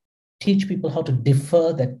teach people how to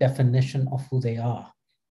defer that definition of who they are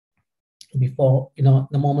before,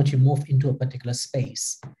 the moment you move into a particular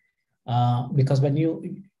space. Because when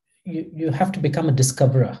you have to become a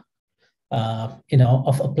discoverer,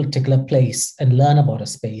 of a particular place and learn about a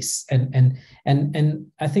space. And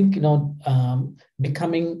I think,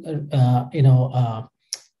 becoming,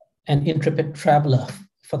 an intrepid traveler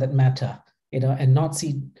for that matter, and not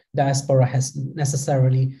see diaspora as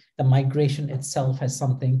necessarily the migration itself as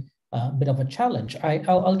something a bit of a challenge.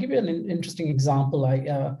 I'll give you an interesting example.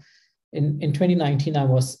 In 2019, I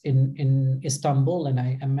was in Istanbul, and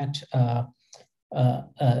I met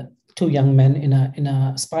two young men in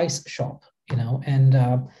a spice shop,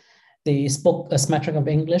 and they spoke a smattering of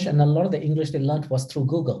English, and a lot of the English they learned was through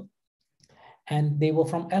Google, and they were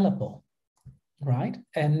from Aleppo, right?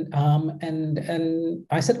 And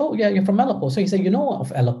I said, "Oh yeah, you're from Aleppo." So he said, "You know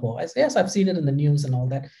of Aleppo?" I said, "Yes, I've seen it in the news and all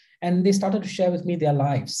that." And they started to share with me their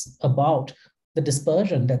lives about the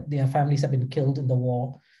dispersion, that their families have been killed in the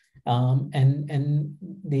war, and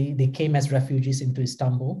they came as refugees into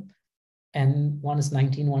Istanbul. And one is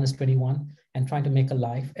 19, one is 21, and trying to make a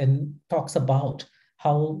life, and talks about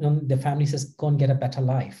how their families just go and get a better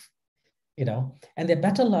life, And their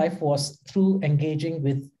better life was through engaging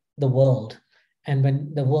with the world, and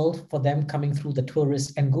when the world for them coming through the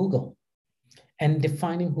tourists and Google, and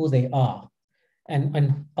defining who they are,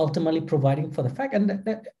 and ultimately providing for the fact,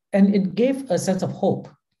 and it gave a sense of hope,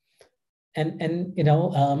 and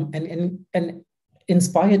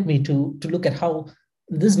inspired me to look at how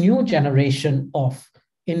this new generation of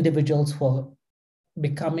individuals who are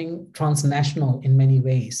becoming transnational in many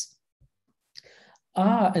ways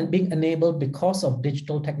are and being enabled because of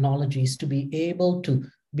digital technologies to be able to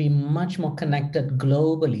be much more connected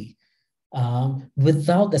globally,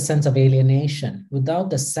 without the sense of alienation, without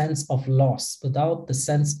the sense of loss, without the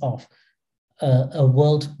sense of a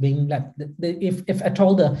world being like, if at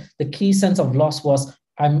all the key sense of loss was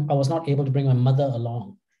I was not able to bring my mother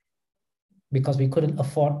along because we couldn't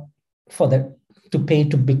afford for that to pay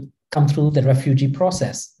to come through the refugee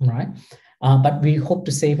process, right? But we hope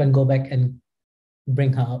to save and go back and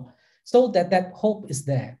bring her up. So that hope is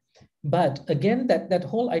there. But again, that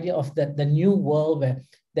whole idea of the new world where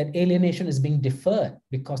that alienation is being deferred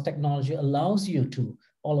because technology allows you to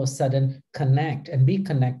all of a sudden connect and be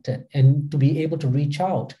connected and to be able to reach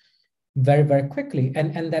out very, very quickly.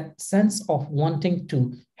 And that sense of wanting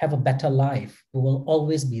to have a better life will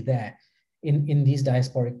always be there in these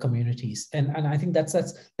diasporic communities. And I think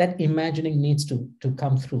that imagining needs to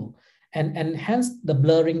come through. And hence the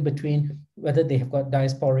blurring between whether they have got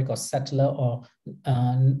diasporic or settler or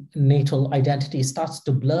natal identity starts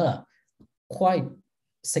to blur quite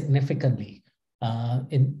significantly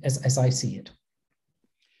as I see it.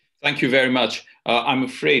 Thank you very much. I'm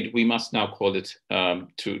afraid we must now call it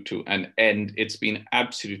to an end. It's been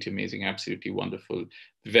absolutely amazing, absolutely wonderful,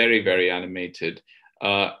 very, very animated.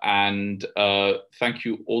 And thank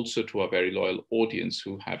you also to our very loyal audience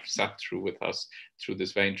who have sat through with us through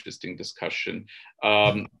this very interesting discussion.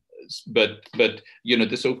 But you know,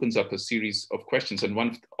 this opens up a series of questions, and one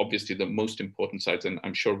of obviously the most important sides, and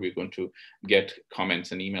I'm sure we're going to get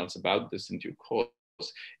comments and emails about this in due course,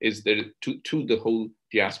 is that to the whole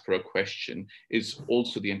diaspora question is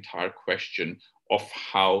also the entire question of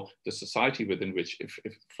how the society within which, if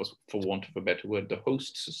for want of a better word, the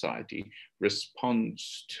host society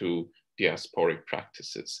responds to diasporic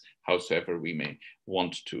practices, howsoever we may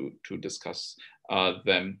want to discuss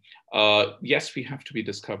them. Yes, we have to be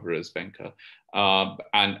discoverers, Venka,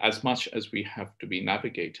 and as much as we have to be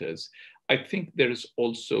navigators, I think there is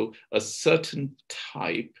also a certain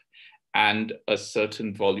type and a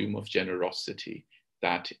certain volume of generosity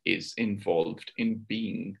that is involved in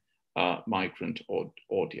being migrant or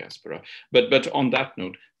diaspora. But on that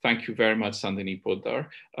note, thank you very much, Sandhini Poddar.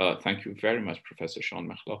 Thank you very much, Professor Sean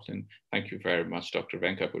McLoughlin. Thank you very much, Dr.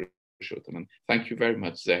 Venka Purushothaman. Thank you very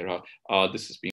much, Zehra. This has been